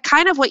 But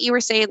kind of what you were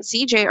saying,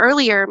 CJ,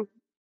 earlier,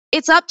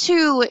 it's up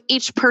to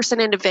each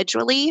person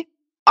individually.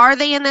 Are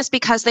they in this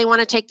because they want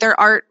to take their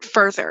art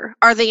further?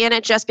 Are they in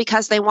it just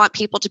because they want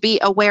people to be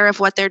aware of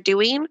what they're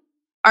doing?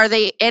 Are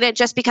they in it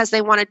just because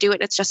they want to do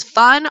it? It's just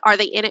fun. Are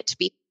they in it to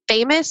be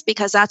famous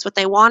because that's what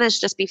they want, is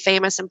just be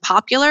famous and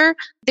popular?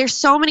 There's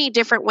so many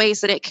different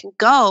ways that it can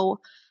go.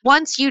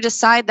 Once you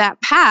decide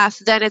that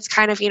path, then it's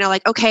kind of,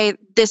 like, okay,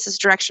 this is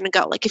direction to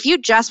go. Like, if you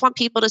just want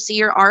people to see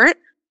your art,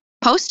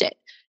 post it.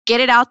 Get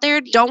it out there.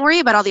 Don't worry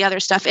about all the other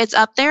stuff. It's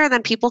up there and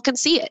then people can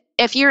see it.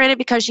 If you're in it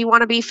because you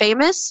want to be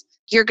famous,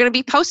 you're going to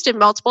be posted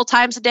multiple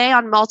times a day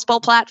on multiple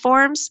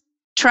platforms.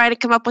 Try to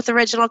come up with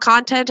original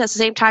content at the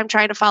same time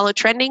trying to follow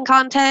trending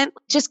content.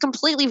 Just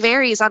completely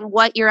varies on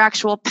what your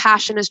actual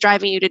passion is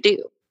driving you to do.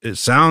 It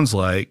sounds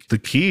like the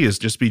key is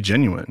just be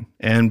genuine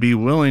and be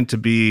willing to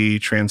be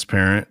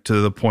transparent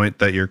to the point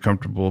that you're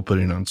comfortable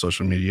putting on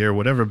social media or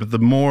whatever. But the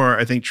more,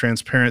 I think,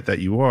 transparent that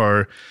you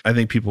are, I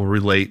think people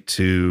relate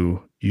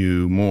to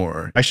you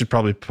more. I should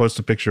probably post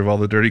a picture of all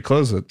the dirty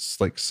clothes that's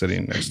like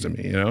sitting next to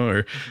me,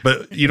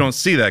 but you don't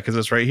see that because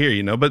it's right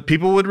here, but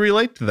people would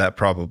relate to that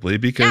probably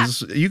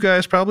because you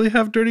guys probably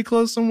have dirty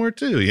clothes somewhere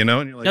too, and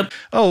you're like,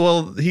 oh,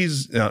 well,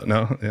 he's yeah.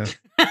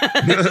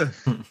 But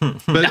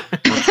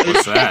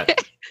what's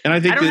that? And I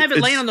think I don't have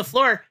it laying on the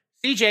floor.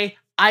 CJ,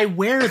 I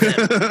wear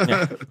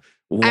them.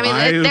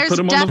 There's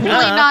definitely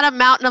not a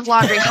mountain of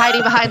laundry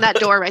hiding behind that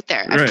door right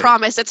there. I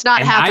promise it's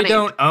not happening. I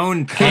don't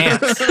own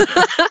pants.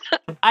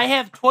 I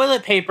have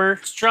toilet paper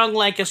strung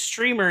like a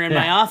streamer in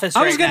my office.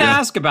 I was going to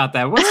ask about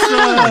that. What's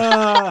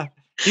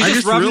you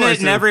just rubbing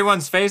it in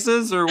everyone's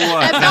faces or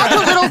what? It felt a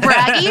little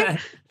braggy,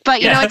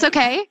 but it's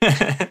okay.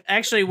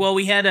 Actually,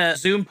 we had a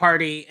Zoom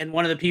party and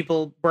one of the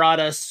people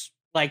brought us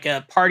like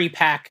a party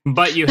pack.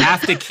 But you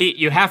have to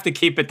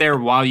keep it there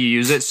while you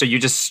use it, so you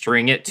just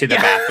string it to the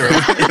bathroom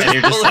and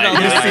you're just like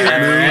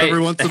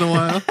every once in a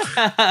while.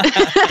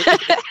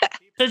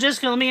 So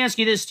Jessica, let me ask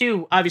you this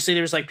too. Obviously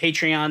there's like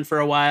Patreon for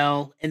a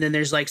while, and then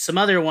there's like some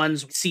other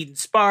ones, Seed and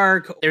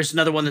Spark. There's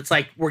another one that's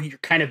like where you're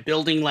kind of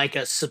building like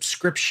a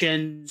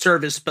subscription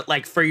service, but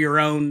like for your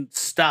own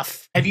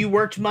stuff. Have you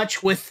worked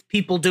much with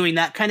people doing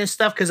that kind of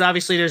stuff? Because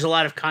obviously there's a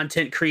lot of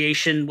content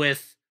creation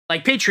with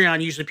like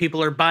Patreon. Usually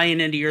people are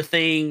buying into your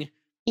thing.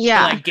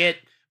 Yeah. To like get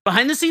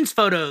behind the scenes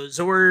photos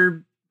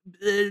or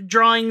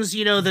drawings,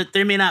 that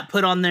they may not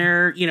put on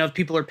there, if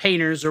people are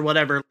painters or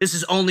whatever. This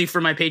is only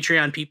for my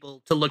Patreon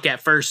people to look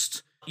at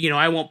first.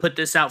 I won't put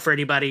this out for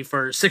anybody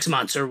for 6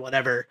 months or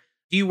whatever.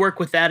 Do you work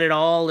with that at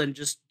all? And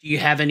just, do you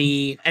have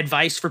any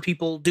advice for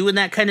people doing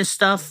that kind of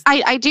stuff?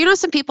 I do know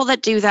some people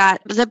that do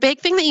that. The big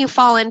thing that you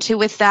fall into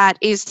with that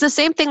is the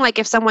same thing like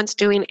if someone's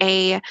doing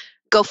a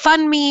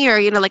GoFundMe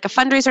or, like a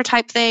fundraiser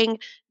type thing,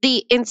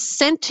 the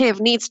incentive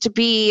needs to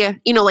be,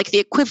 like the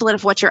equivalent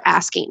of what you're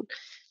asking.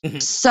 Mm-hmm.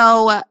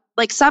 So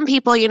like some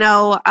people, for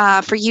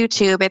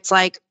YouTube, it's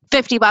like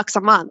 $50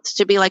 a month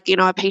to be like, a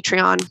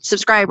Patreon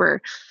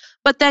subscriber.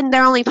 but then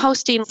they're only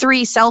posting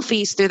 3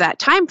 selfies through that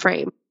time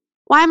frame.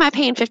 Why am I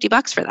paying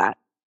 $50 for that?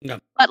 No.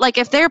 But like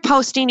if they're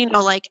posting,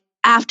 like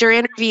after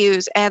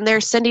interviews and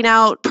they're sending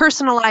out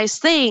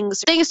personalized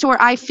things to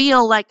where I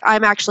feel like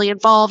I'm actually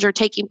involved or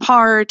taking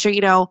part,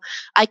 or,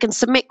 I can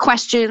submit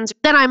questions,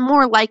 then I'm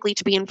more likely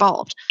to be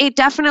involved. It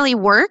definitely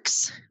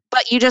works,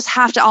 but you just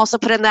have to also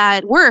put in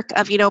that work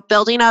of,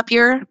 building up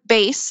your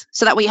base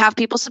so that we have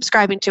people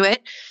subscribing to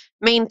it,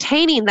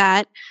 maintaining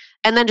that,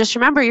 and then just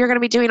remember you're going to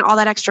be doing all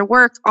that extra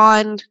work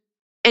on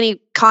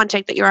any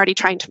content that you're already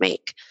trying to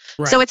make.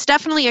 Right. So it's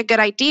definitely a good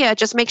idea.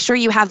 Just make sure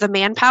you have the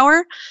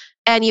manpower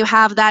and you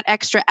have that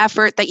extra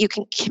effort that you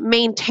can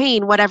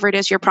maintain whatever it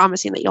is you're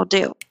promising that you'll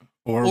do.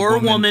 Or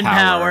woman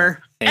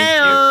power. Thank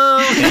you.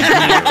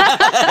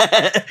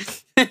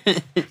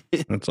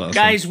 That's awesome.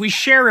 Guys, we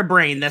share a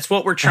brain. That's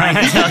what we're trying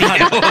to tell you.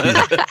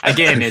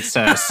 Again, it's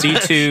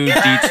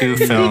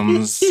C2D2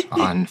 Films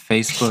on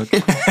Facebook.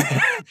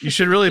 You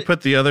should really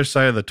put the other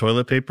side of the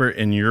toilet paper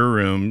in your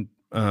room,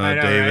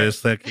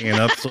 Davis, right? That can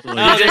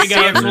absolutely. Oh, there you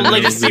go.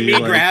 Like just see me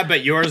grab,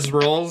 but yours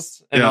rolls.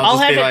 And I'll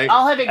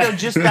have it go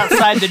just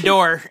outside the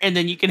door, and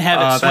then you can have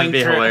it swing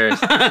through.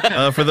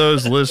 Hilarious. For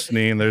those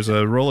listening, there's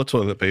a roll of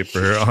toilet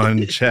paper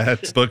on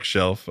Chad's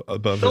bookshelf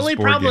above. The only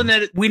problem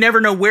that we never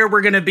know where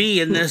we're going to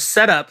be in this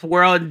setup.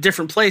 We're all in a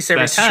different place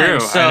every time.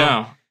 That's true. I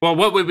know. Well,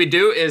 what we would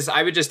do is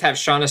I would just have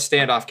Shauna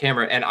stand off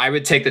camera, and I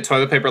would take the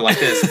toilet paper like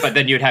this, but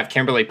then you'd have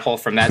Kimberly pull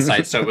from that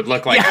side, so it would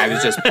look like I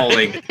was just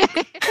pulling.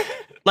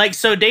 Like,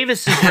 so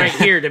Davis is right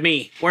here to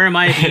me. Where am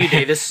I to you,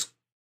 Davis?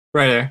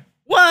 Right there.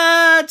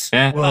 What?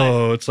 Yeah.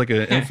 Whoa, it's like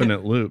an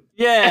infinite loop.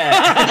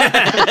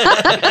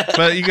 Yeah.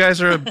 But you guys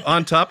are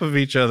on top of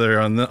each other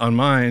on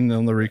mine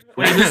on the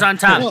Wait, who's on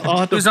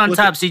top? Who's on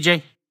top,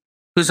 CJ?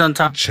 Who's on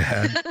top?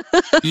 Chad.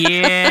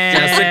 Yeah.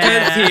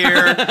 Jessica's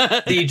here.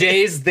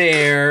 DJ's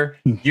there.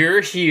 You're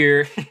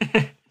here.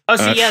 Oh,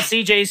 so yeah,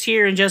 CJ's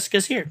here and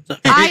Jessica's here. So.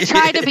 I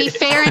try to be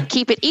fair and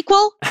keep it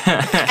equal.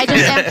 I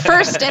just am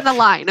first in the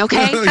line,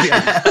 okay?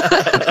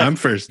 I'm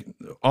first.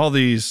 All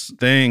these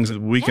things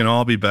we can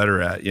all be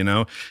better at,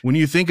 When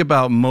you think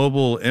about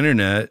mobile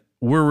internet,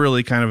 we're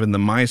really kind of in the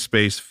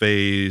MySpace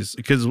phase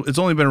because it's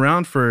only been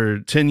around for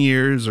 10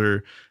 years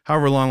or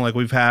however long, like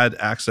we've had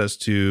access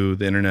to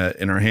the internet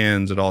in our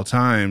hands at all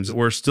times.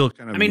 We're still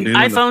kind of new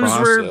iPhones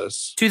in the were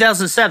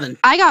 2007.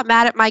 I got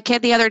mad at my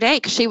kid the other day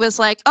because she was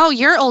like, "Oh,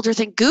 you're older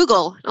than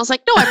Google." I was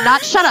like, "No, I'm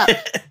not. Shut up.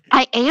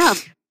 I am."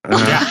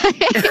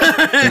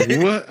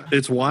 What?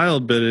 It's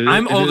wild, but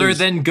I'm older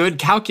than good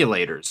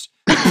calculators.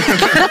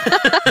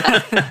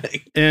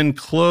 In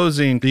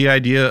closing, the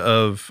idea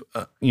of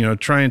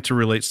trying to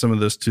relate some of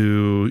this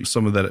to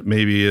someone that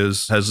maybe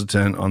is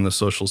hesitant on the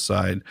social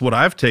side. What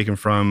I've taken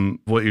from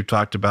what you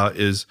talked about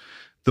is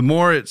the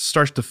more it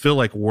starts to feel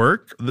like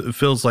work, it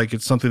feels like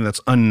it's something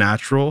that's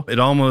unnatural. It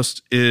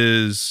almost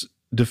is.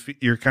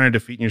 You're kind of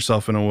defeating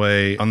yourself in a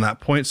way on that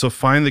point. So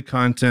find the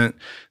content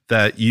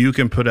that you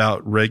can put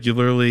out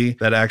regularly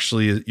that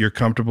actually you're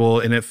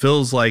comfortable. And it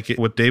feels like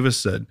what Davis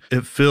said,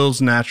 it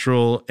feels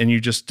natural and you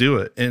just do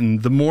it.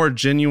 And the more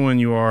genuine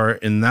you are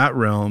in that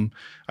realm,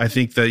 I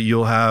think that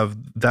you'll have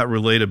that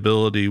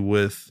relatability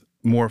with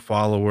more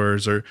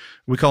followers, or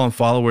we call them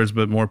followers,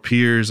 but more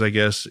peers, I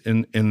guess,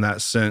 in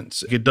that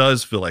sense. It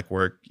does feel like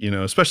work,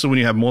 especially when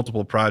you have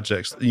multiple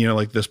projects,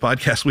 like this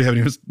podcast, we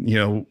haven't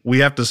even, we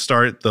have to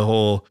start the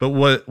whole, but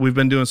what we've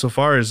been doing so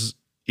far is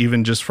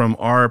even just from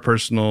our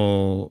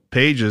personal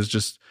pages,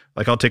 just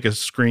like I'll take a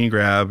screen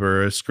grab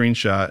or a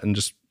screenshot and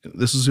just,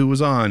 this is who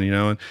was on,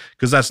 and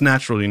because that's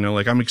natural,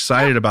 like I'm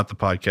excited about the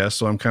podcast.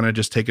 So I'm kind of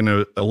just taking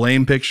a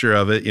lame picture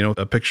of it,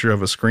 a picture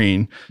of a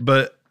screen,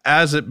 but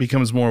as it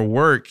becomes more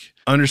work,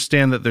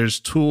 understand that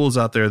there's tools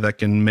out there that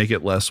can make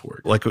it less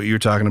work. Like what you're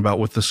talking about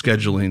with the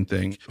scheduling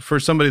thing. For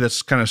somebody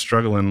that's kind of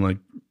struggling, like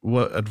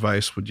what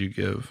advice would you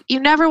give?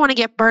 You never want to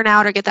get burnt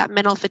out or get that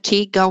mental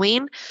fatigue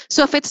going.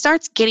 So if it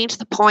starts getting to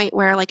the point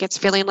where like it's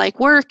feeling like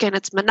work and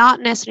it's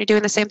monotonous and you're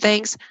doing the same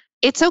things,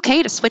 it's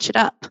okay to switch it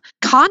up.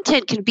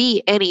 Content can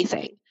be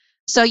anything.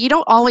 So you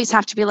don't always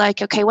have to be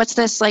like, okay, what's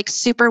this like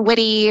super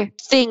witty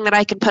thing that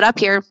I can put up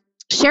here?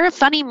 Share a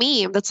funny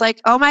meme that's like,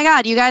 oh my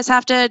God, you guys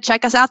have to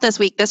check us out this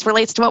week. This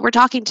relates to what we're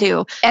talking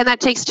to. And that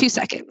takes 2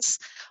 seconds.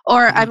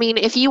 Or, I mean,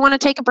 if you want to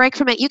take a break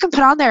from it, you can put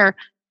on there,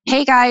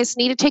 hey guys,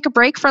 need to take a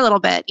break for a little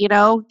bit,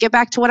 get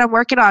back to what I'm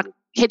working on,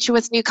 hit you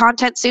with new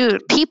content soon.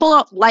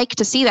 People like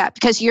to see that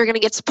because you're going to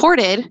get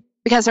supported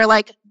because they're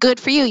like, good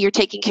for you, you're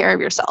taking care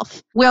of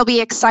yourself. We'll be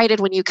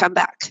excited when you come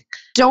back.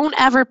 Don't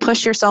ever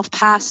push yourself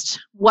past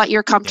what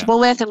you're comfortable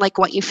with and like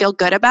what you feel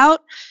good about,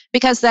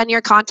 because then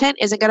your content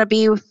isn't going to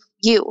be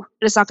you.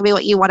 It's not going to be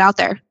what you want out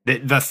there.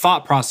 The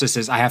thought process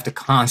is I have to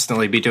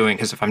constantly be doing,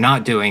 because if I'm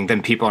not doing,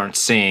 then people aren't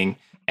seeing.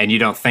 And you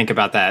don't think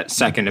about that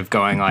second of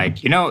going like,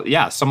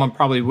 someone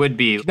probably would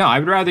be. No, I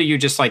would rather you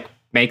just like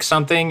make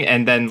something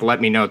and then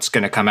let me know it's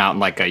going to come out in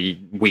like a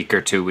week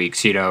or 2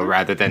 weeks,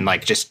 rather than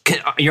like just,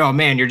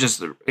 you're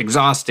just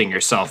exhausting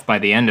yourself by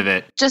the end of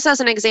it. Just as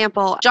an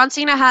example, John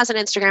Cena has an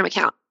Instagram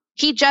account.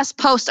 He just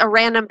posts a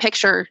random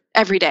picture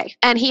every day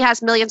and he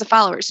has millions of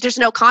followers. There's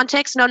no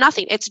context, no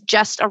nothing. It's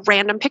just a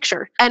random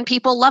picture and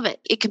people love it.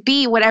 It could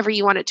be whatever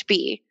you want it to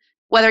be.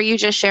 Whether you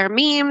just share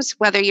memes,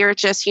 whether you're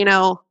just,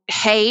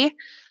 hey,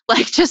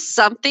 like just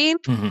something.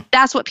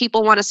 That's what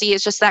people want to see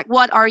is just that.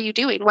 What are you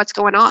doing? What's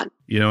going on?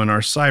 In our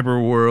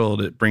cyber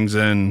world, it brings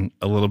in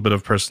a little bit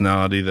of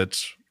personality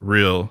that's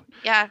real.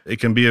 Yeah. It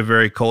can be a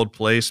very cold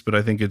place, but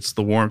I think it's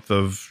the warmth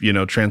of,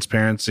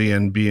 transparency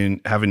and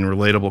having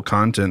relatable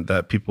content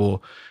that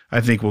people,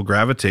 I think, will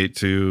gravitate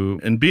to.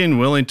 And being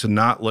willing to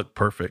not look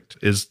perfect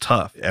is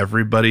tough.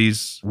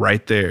 Everybody's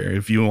right there.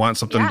 If you want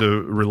something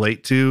to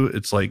relate to,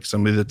 it's like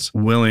somebody that's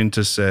willing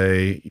to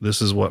say,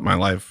 this is what my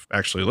life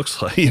actually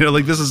looks like.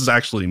 Like this is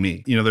actually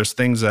me. There's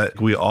things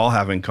that we all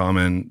have in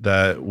common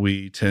that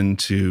we tend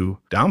to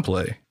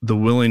downplay. The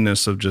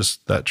willingness of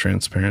just that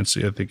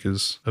transparency, I think,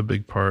 is a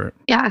big part.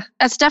 Yeah,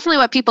 that's definitely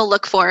what people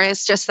look for,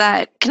 is just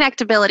that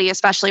connectability,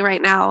 especially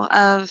right now,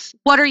 of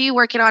what are you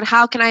working on?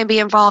 How can I be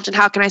involved and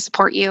how can I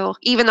support you,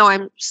 even though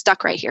I'm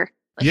stuck right here?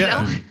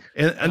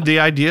 And the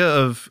idea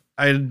of,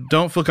 I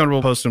don't feel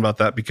comfortable posting about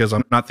that because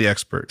I'm not the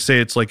expert. Say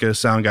it's like a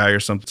sound guy or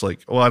something. It's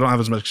like, well, I don't have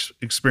as much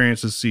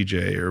experience as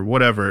CJ or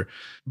whatever.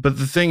 But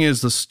the thing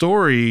is, the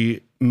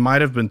story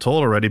might have been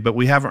told already, but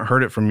we haven't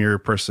heard it from your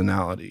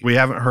personality. We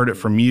haven't heard it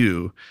from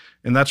you.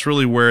 And that's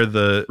really where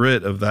the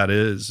grit of that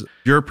is.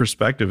 Your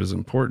perspective is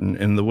important,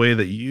 and the way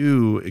that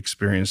you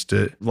experienced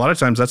it. A lot of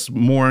times that's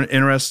more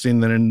interesting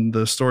than in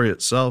the story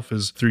itself,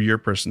 is through your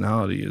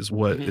personality is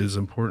what is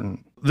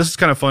important. This is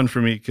kind of fun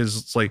for me because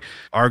it's like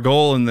our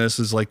goal in this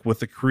is like with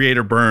the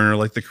creator burn, or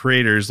like the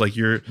creators,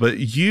 but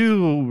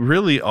you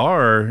really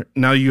are,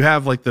 now you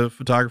have like the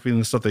photography and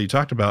the stuff that you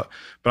talked about,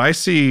 but I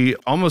see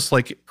almost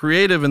like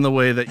creative in the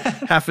way that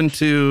having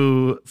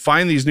to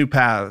find these new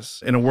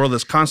paths in a world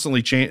that's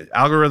constantly changing.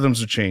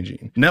 Algorithms are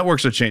changing.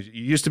 Networks are changing. It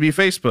used to be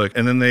Facebook,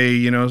 and then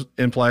they,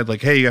 implied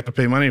like, hey, you have to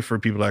pay money for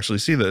people to actually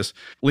see this.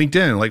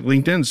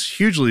 LinkedIn's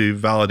hugely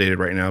validated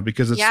right now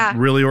because it's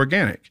really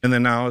organic. And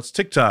then now it's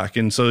TikTok.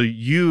 And so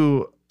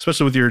you,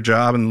 especially with your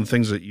job and the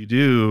things that you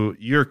do,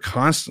 you're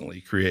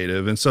constantly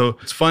creative. And so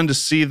it's fun to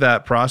see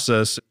that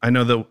process. I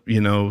know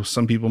that,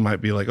 some people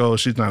might be like, oh,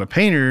 she's not a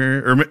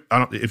painter, or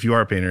if you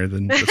are a painter,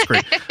 then that's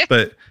great.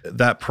 But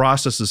that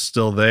process is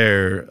still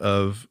there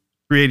of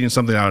creating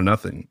something out of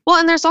nothing. Well,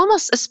 and there's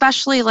almost,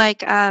 especially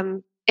like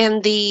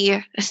in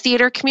the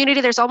theater community,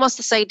 there's almost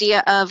this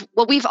idea of,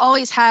 well, we've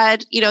always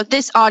had,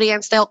 this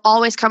audience, they'll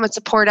always come and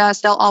support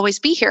us. They'll always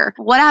be here.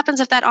 What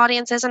happens if that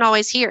audience isn't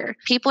always here?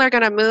 People are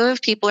going to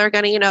move. People are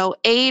going to,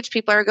 age.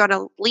 People are going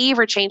to leave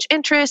or change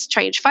interests,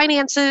 change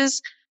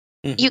finances.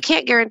 You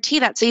can't guarantee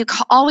that. So you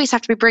always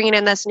have to be bringing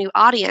in this new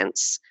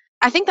audience.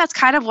 I think that's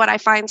kind of what I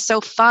find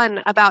so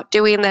fun about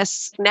doing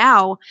this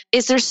now,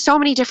 is there's so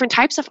many different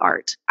types of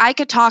art. I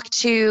could talk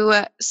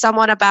to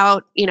someone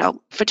about,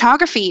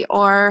 photography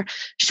or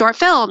short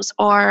films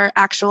or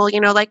actual,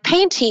 like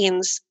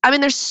paintings. I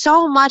mean, there's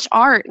so much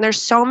art and there's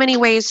so many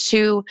ways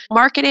to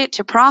market it,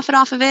 to profit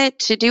off of it,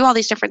 to do all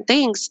these different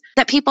things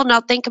that people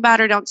don't think about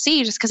or don't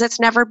see just because it's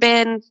never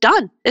been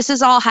done. This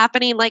is all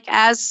happening like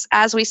as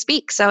we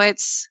speak. So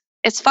it's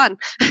fun.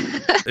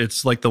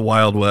 It's like the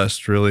Wild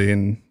West, really,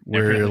 and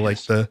we're like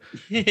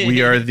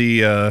we are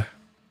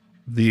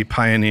the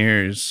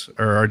pioneers,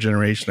 or our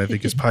generation, I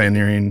think, is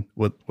pioneering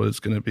what it's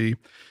going to be.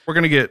 We're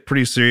going to get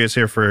pretty serious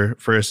here for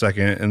a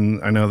second,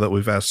 and I know that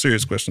we've asked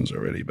serious questions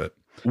already, but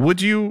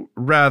would you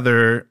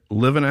rather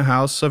live in a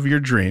house of your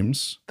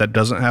dreams that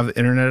doesn't have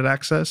internet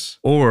access,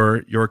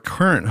 or your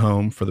current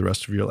home for the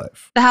rest of your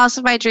life? The house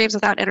of my dreams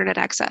without internet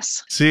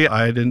access. See,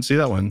 I didn't see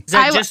that one. Is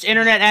that just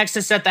internet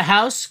access at the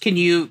house? Can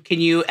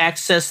you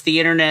access the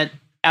internet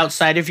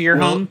outside of your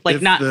home?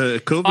 Like not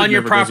on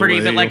your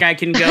property, but like I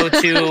can go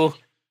to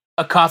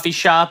a coffee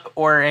shop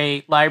or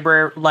a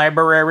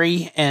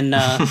library and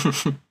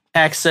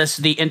access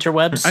the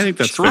interwebs? I think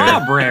that's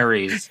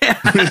strawberries.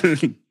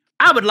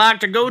 I would like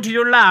to go to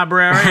your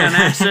library and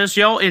access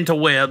your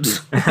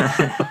interwebs.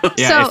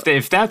 Yeah, so,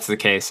 if that's the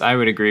case, I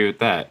would agree with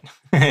that.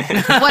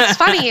 What's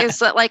funny is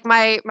that like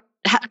my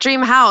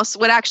dream house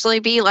would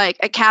actually be like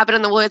a cabin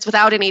in the woods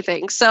without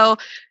anything. So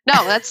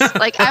no, that's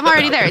like, I'm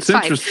already there. It's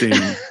fine. Interesting.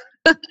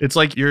 It's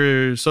like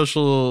you're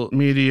social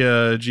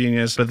media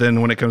genius, but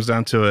then when it comes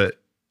down to it,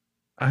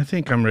 I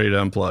think I'm ready to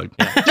unplug.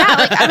 Yeah,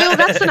 like I mean,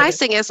 that's the nice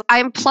thing is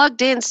I'm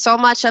plugged in so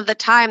much of the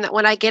time that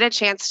when I get a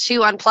chance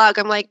to unplug,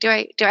 I'm like, do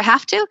I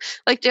have to?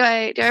 Like, do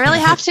I really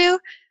have to?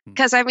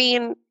 Because I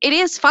mean, it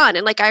is fun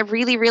and like I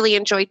really, really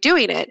enjoy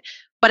doing it.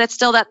 But it's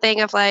still that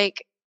thing of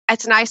like,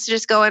 it's nice to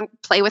just go and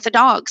play with the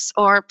dogs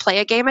or play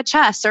a game of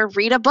chess or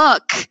read a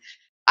book.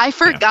 I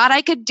forgot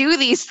I could do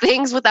these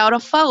things without a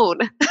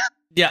phone.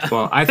 Yeah.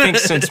 Well, I think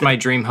since my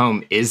dream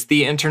home is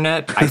the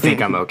internet, I think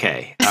I'm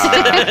okay.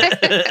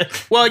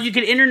 Well, you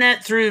can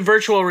internet through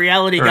virtual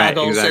reality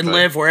goggles and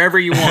live wherever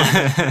you want.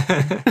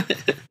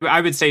 I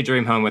would say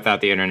dream home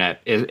without the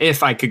internet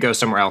if I could go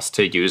somewhere else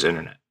to use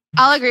internet.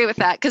 I'll agree with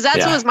that because that's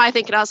what was my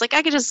thinking. I was like,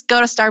 I could just go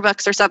to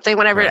Starbucks or something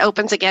whenever it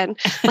opens again.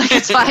 Like,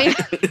 it's fine.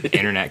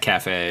 Internet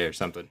cafe or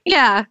something.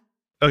 Yeah.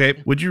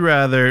 Okay, would you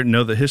rather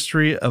know the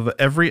history of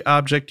every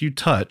object you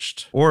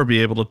touched or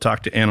be able to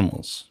talk to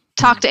animals?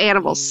 Talk to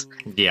animals.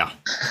 Yeah.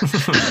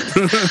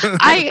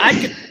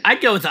 I'd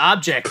go with the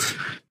object.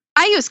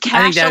 I use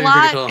cash a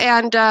lot, cool.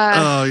 And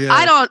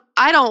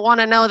I don't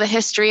want to know the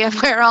history of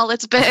where all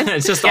it's been.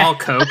 It's just all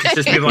Coke. It's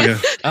just people like,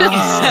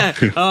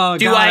 oh,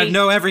 Do God, I I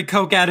know every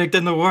Coke addict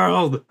in the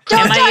world.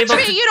 Don't touch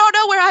me. You don't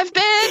know where I've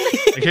been.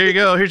 Like, here you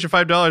go. Here's your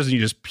 $5, and you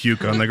just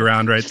puke on the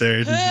ground right there.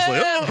 And just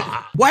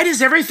like, Why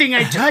does everything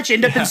I touch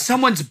end up in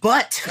someone's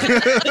butt?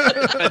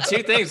 But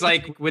two things,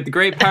 like with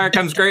great power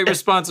comes great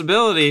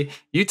responsibility.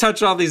 You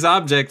touch all these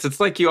objects, it's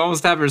like you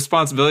almost have a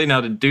responsibility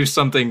now to do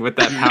something with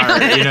that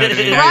power. You know what I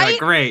mean? Now you're like,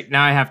 great,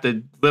 now I have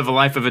to live a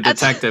life of a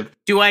detective.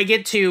 Do I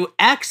get to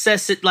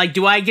access it? Like,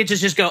 do I get to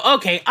just go,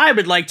 okay, I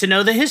would like to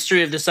know the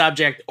history of this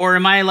object? Or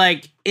am I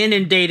like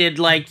inundated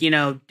like,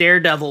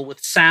 Daredevil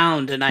with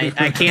sound and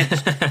I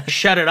can't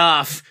shut it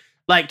off?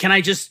 Like, can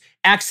I just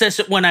access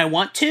it when I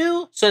want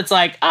to? So it's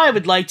like, I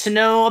would like to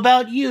know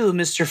about you,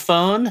 Mr.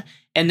 Phone.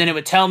 And then it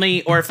would tell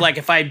me, or if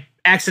I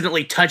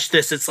accidentally touch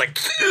this, it's like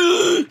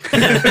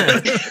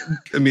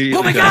immediately.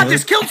 Oh my God,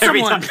 this killed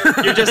someone.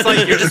 You're just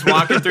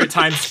walking through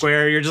Times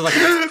Square. You're just like,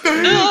 you're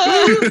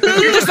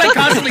just like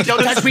constantly,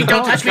 don't touch me,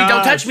 don't touch me,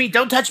 don't touch me,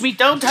 don't touch me,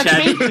 don't touch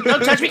me,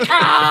 don't touch me.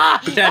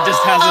 Dad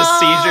just has a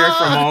seizure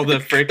from all the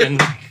freaking.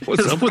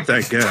 What's up with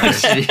that guy?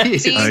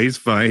 He's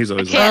fine. He's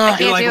always I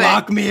You're like,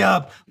 lock me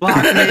up,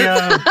 lock me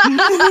up.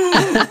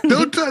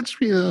 don't touch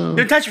me.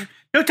 Don't touch me.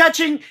 No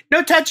touching.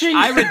 No touching.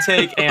 I would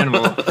take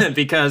animal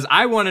because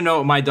I want to know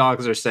what my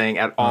dogs are saying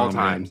at all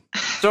times.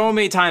 So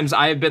many times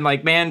I've been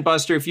like, man,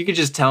 Buster, if you could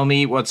just tell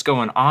me what's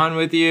going on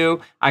with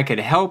you, I could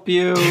help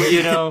you,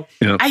 Yep.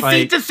 I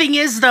think the thing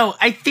is, though,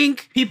 I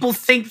think people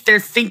think they're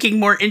thinking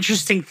more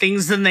interesting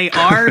things than they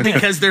are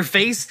because their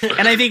face.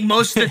 And I think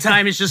most of the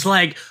time it's just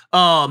like,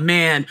 oh,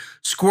 man,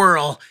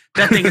 squirrel.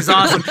 That thing is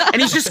awesome.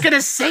 And he's just going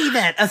to say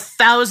that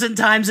 1,000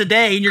 times a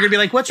day. And you're going to be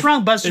like, what's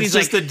wrong, Buster? It's He's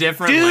just like, a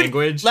different dude,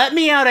 language. Let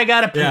me out. I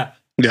got to poop.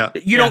 Yeah.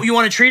 You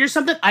want a treat or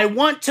something? I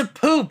want to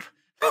poop.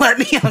 Let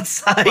me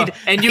outside. Well,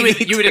 and you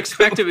would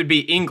expect it would be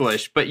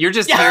English, but you're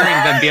just hearing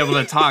them be able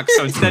to talk.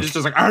 So instead it's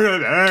just like,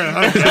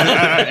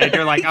 and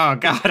you're like, oh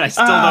God, I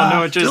still don't know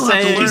what you're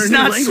saying. He's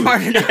not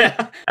smart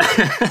enough.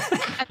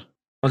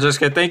 Well,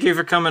 Jessica, thank you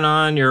for coming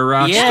on. You're a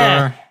rock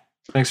star.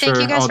 Thanks Thank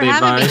for you guys all for the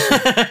having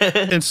advice.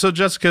 me. And so,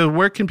 Jessica,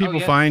 where can people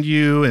find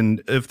you?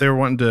 And if they're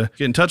wanting to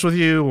get in touch with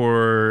you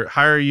or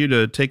hire you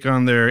to take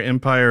on their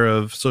empire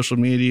of social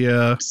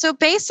media? So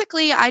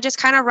basically, I just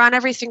kind of run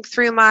everything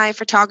through my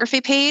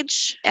photography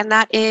page, and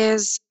that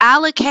is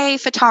Alakay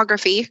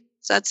Photography.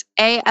 So that's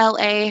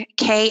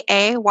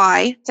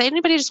Alakay. So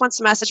anybody just wants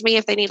to message me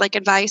if they need like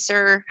advice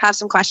or have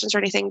some questions or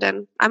anything,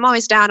 then I'm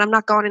always down. I'm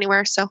not going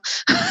anywhere. So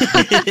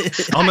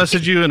I'll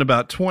message you in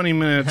about 20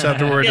 minutes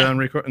after we're done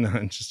recording. No,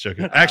 I'm just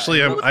joking.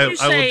 Actually, I will.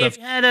 If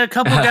you had a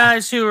couple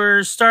guys who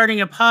were starting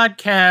a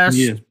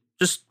podcast,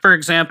 just for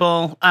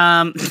example,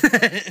 how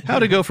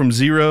to go from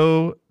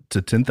 0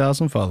 to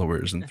 10,000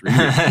 followers in 3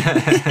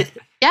 years.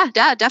 Yeah,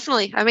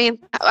 definitely. I mean,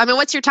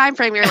 what's your time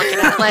frame you're looking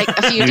at? Like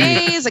a few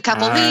days, a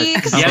couple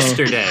weeks?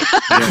 Yesterday.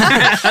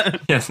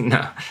 Yes,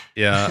 no.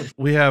 Yeah,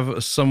 we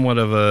have somewhat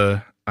of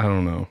a, I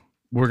don't know.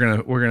 We're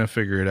gonna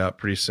figure it out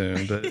pretty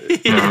soon. But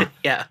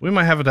yeah, we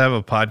might have to have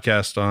a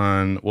podcast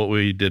on what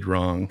we did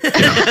wrong.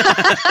 Again,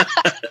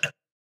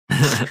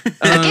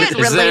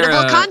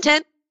 relatable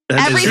content.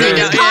 Everything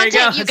is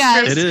content, you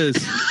guys. It is.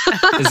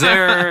 Is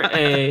there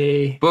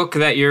a book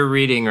that you're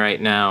reading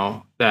right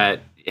now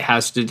that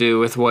has to do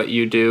with what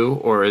you do,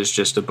 or is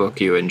just a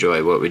book you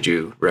enjoy? What would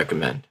you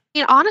recommend?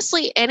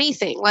 Honestly,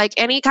 anything, like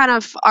any kind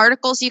of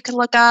articles you can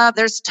look up.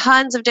 There's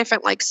tons of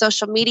different like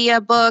social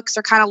media books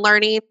or kind of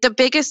learning. The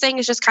biggest thing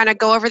is just kind of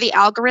go over the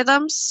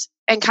algorithms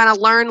and kind of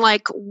learn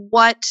like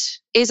what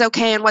is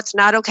okay and what's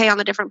not okay on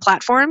the different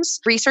platforms.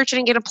 Research it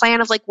and get a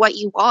plan of like what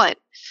you want.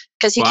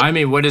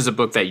 What is a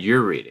book that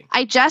you're reading?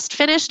 I just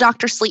finished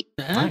Dr. Sleep.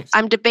 Nice.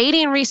 I'm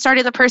debating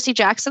restarting the Percy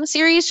Jackson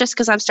series just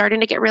because I'm starting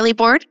to get really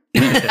bored.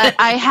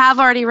 I have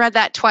already read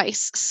that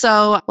twice,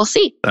 so we'll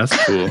see. That's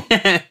cool.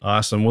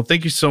 Awesome. Well,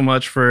 thank you so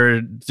much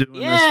for doing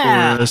this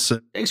for us.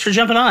 Thanks for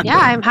jumping on. Yeah,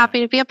 I'm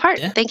happy to be a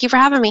part. Yeah. Thank you for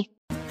having me.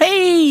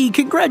 Hey,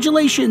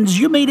 congratulations.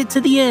 You made it to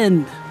the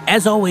end.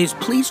 As always,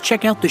 please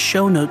check out the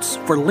show notes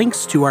for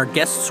links to our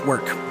guests'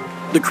 work.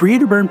 The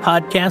Creator Burn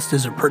podcast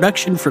is a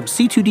production from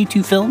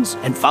C2D2 Films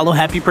and Follow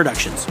Happy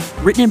Productions.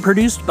 Written and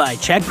produced by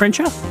Chad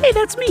Crenshaw, hey,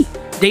 that's me,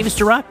 Davis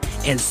DeRock,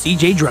 and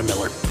CJ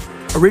Drummiller.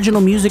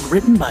 Original music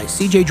written by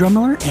CJ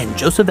Drummiller and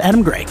Joseph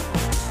Adam Gray.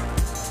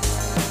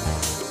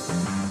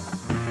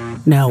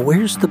 Now,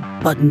 where's the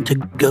button to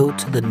go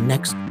to the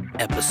next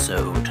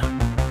episode?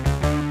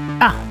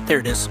 Ah, there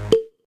it is.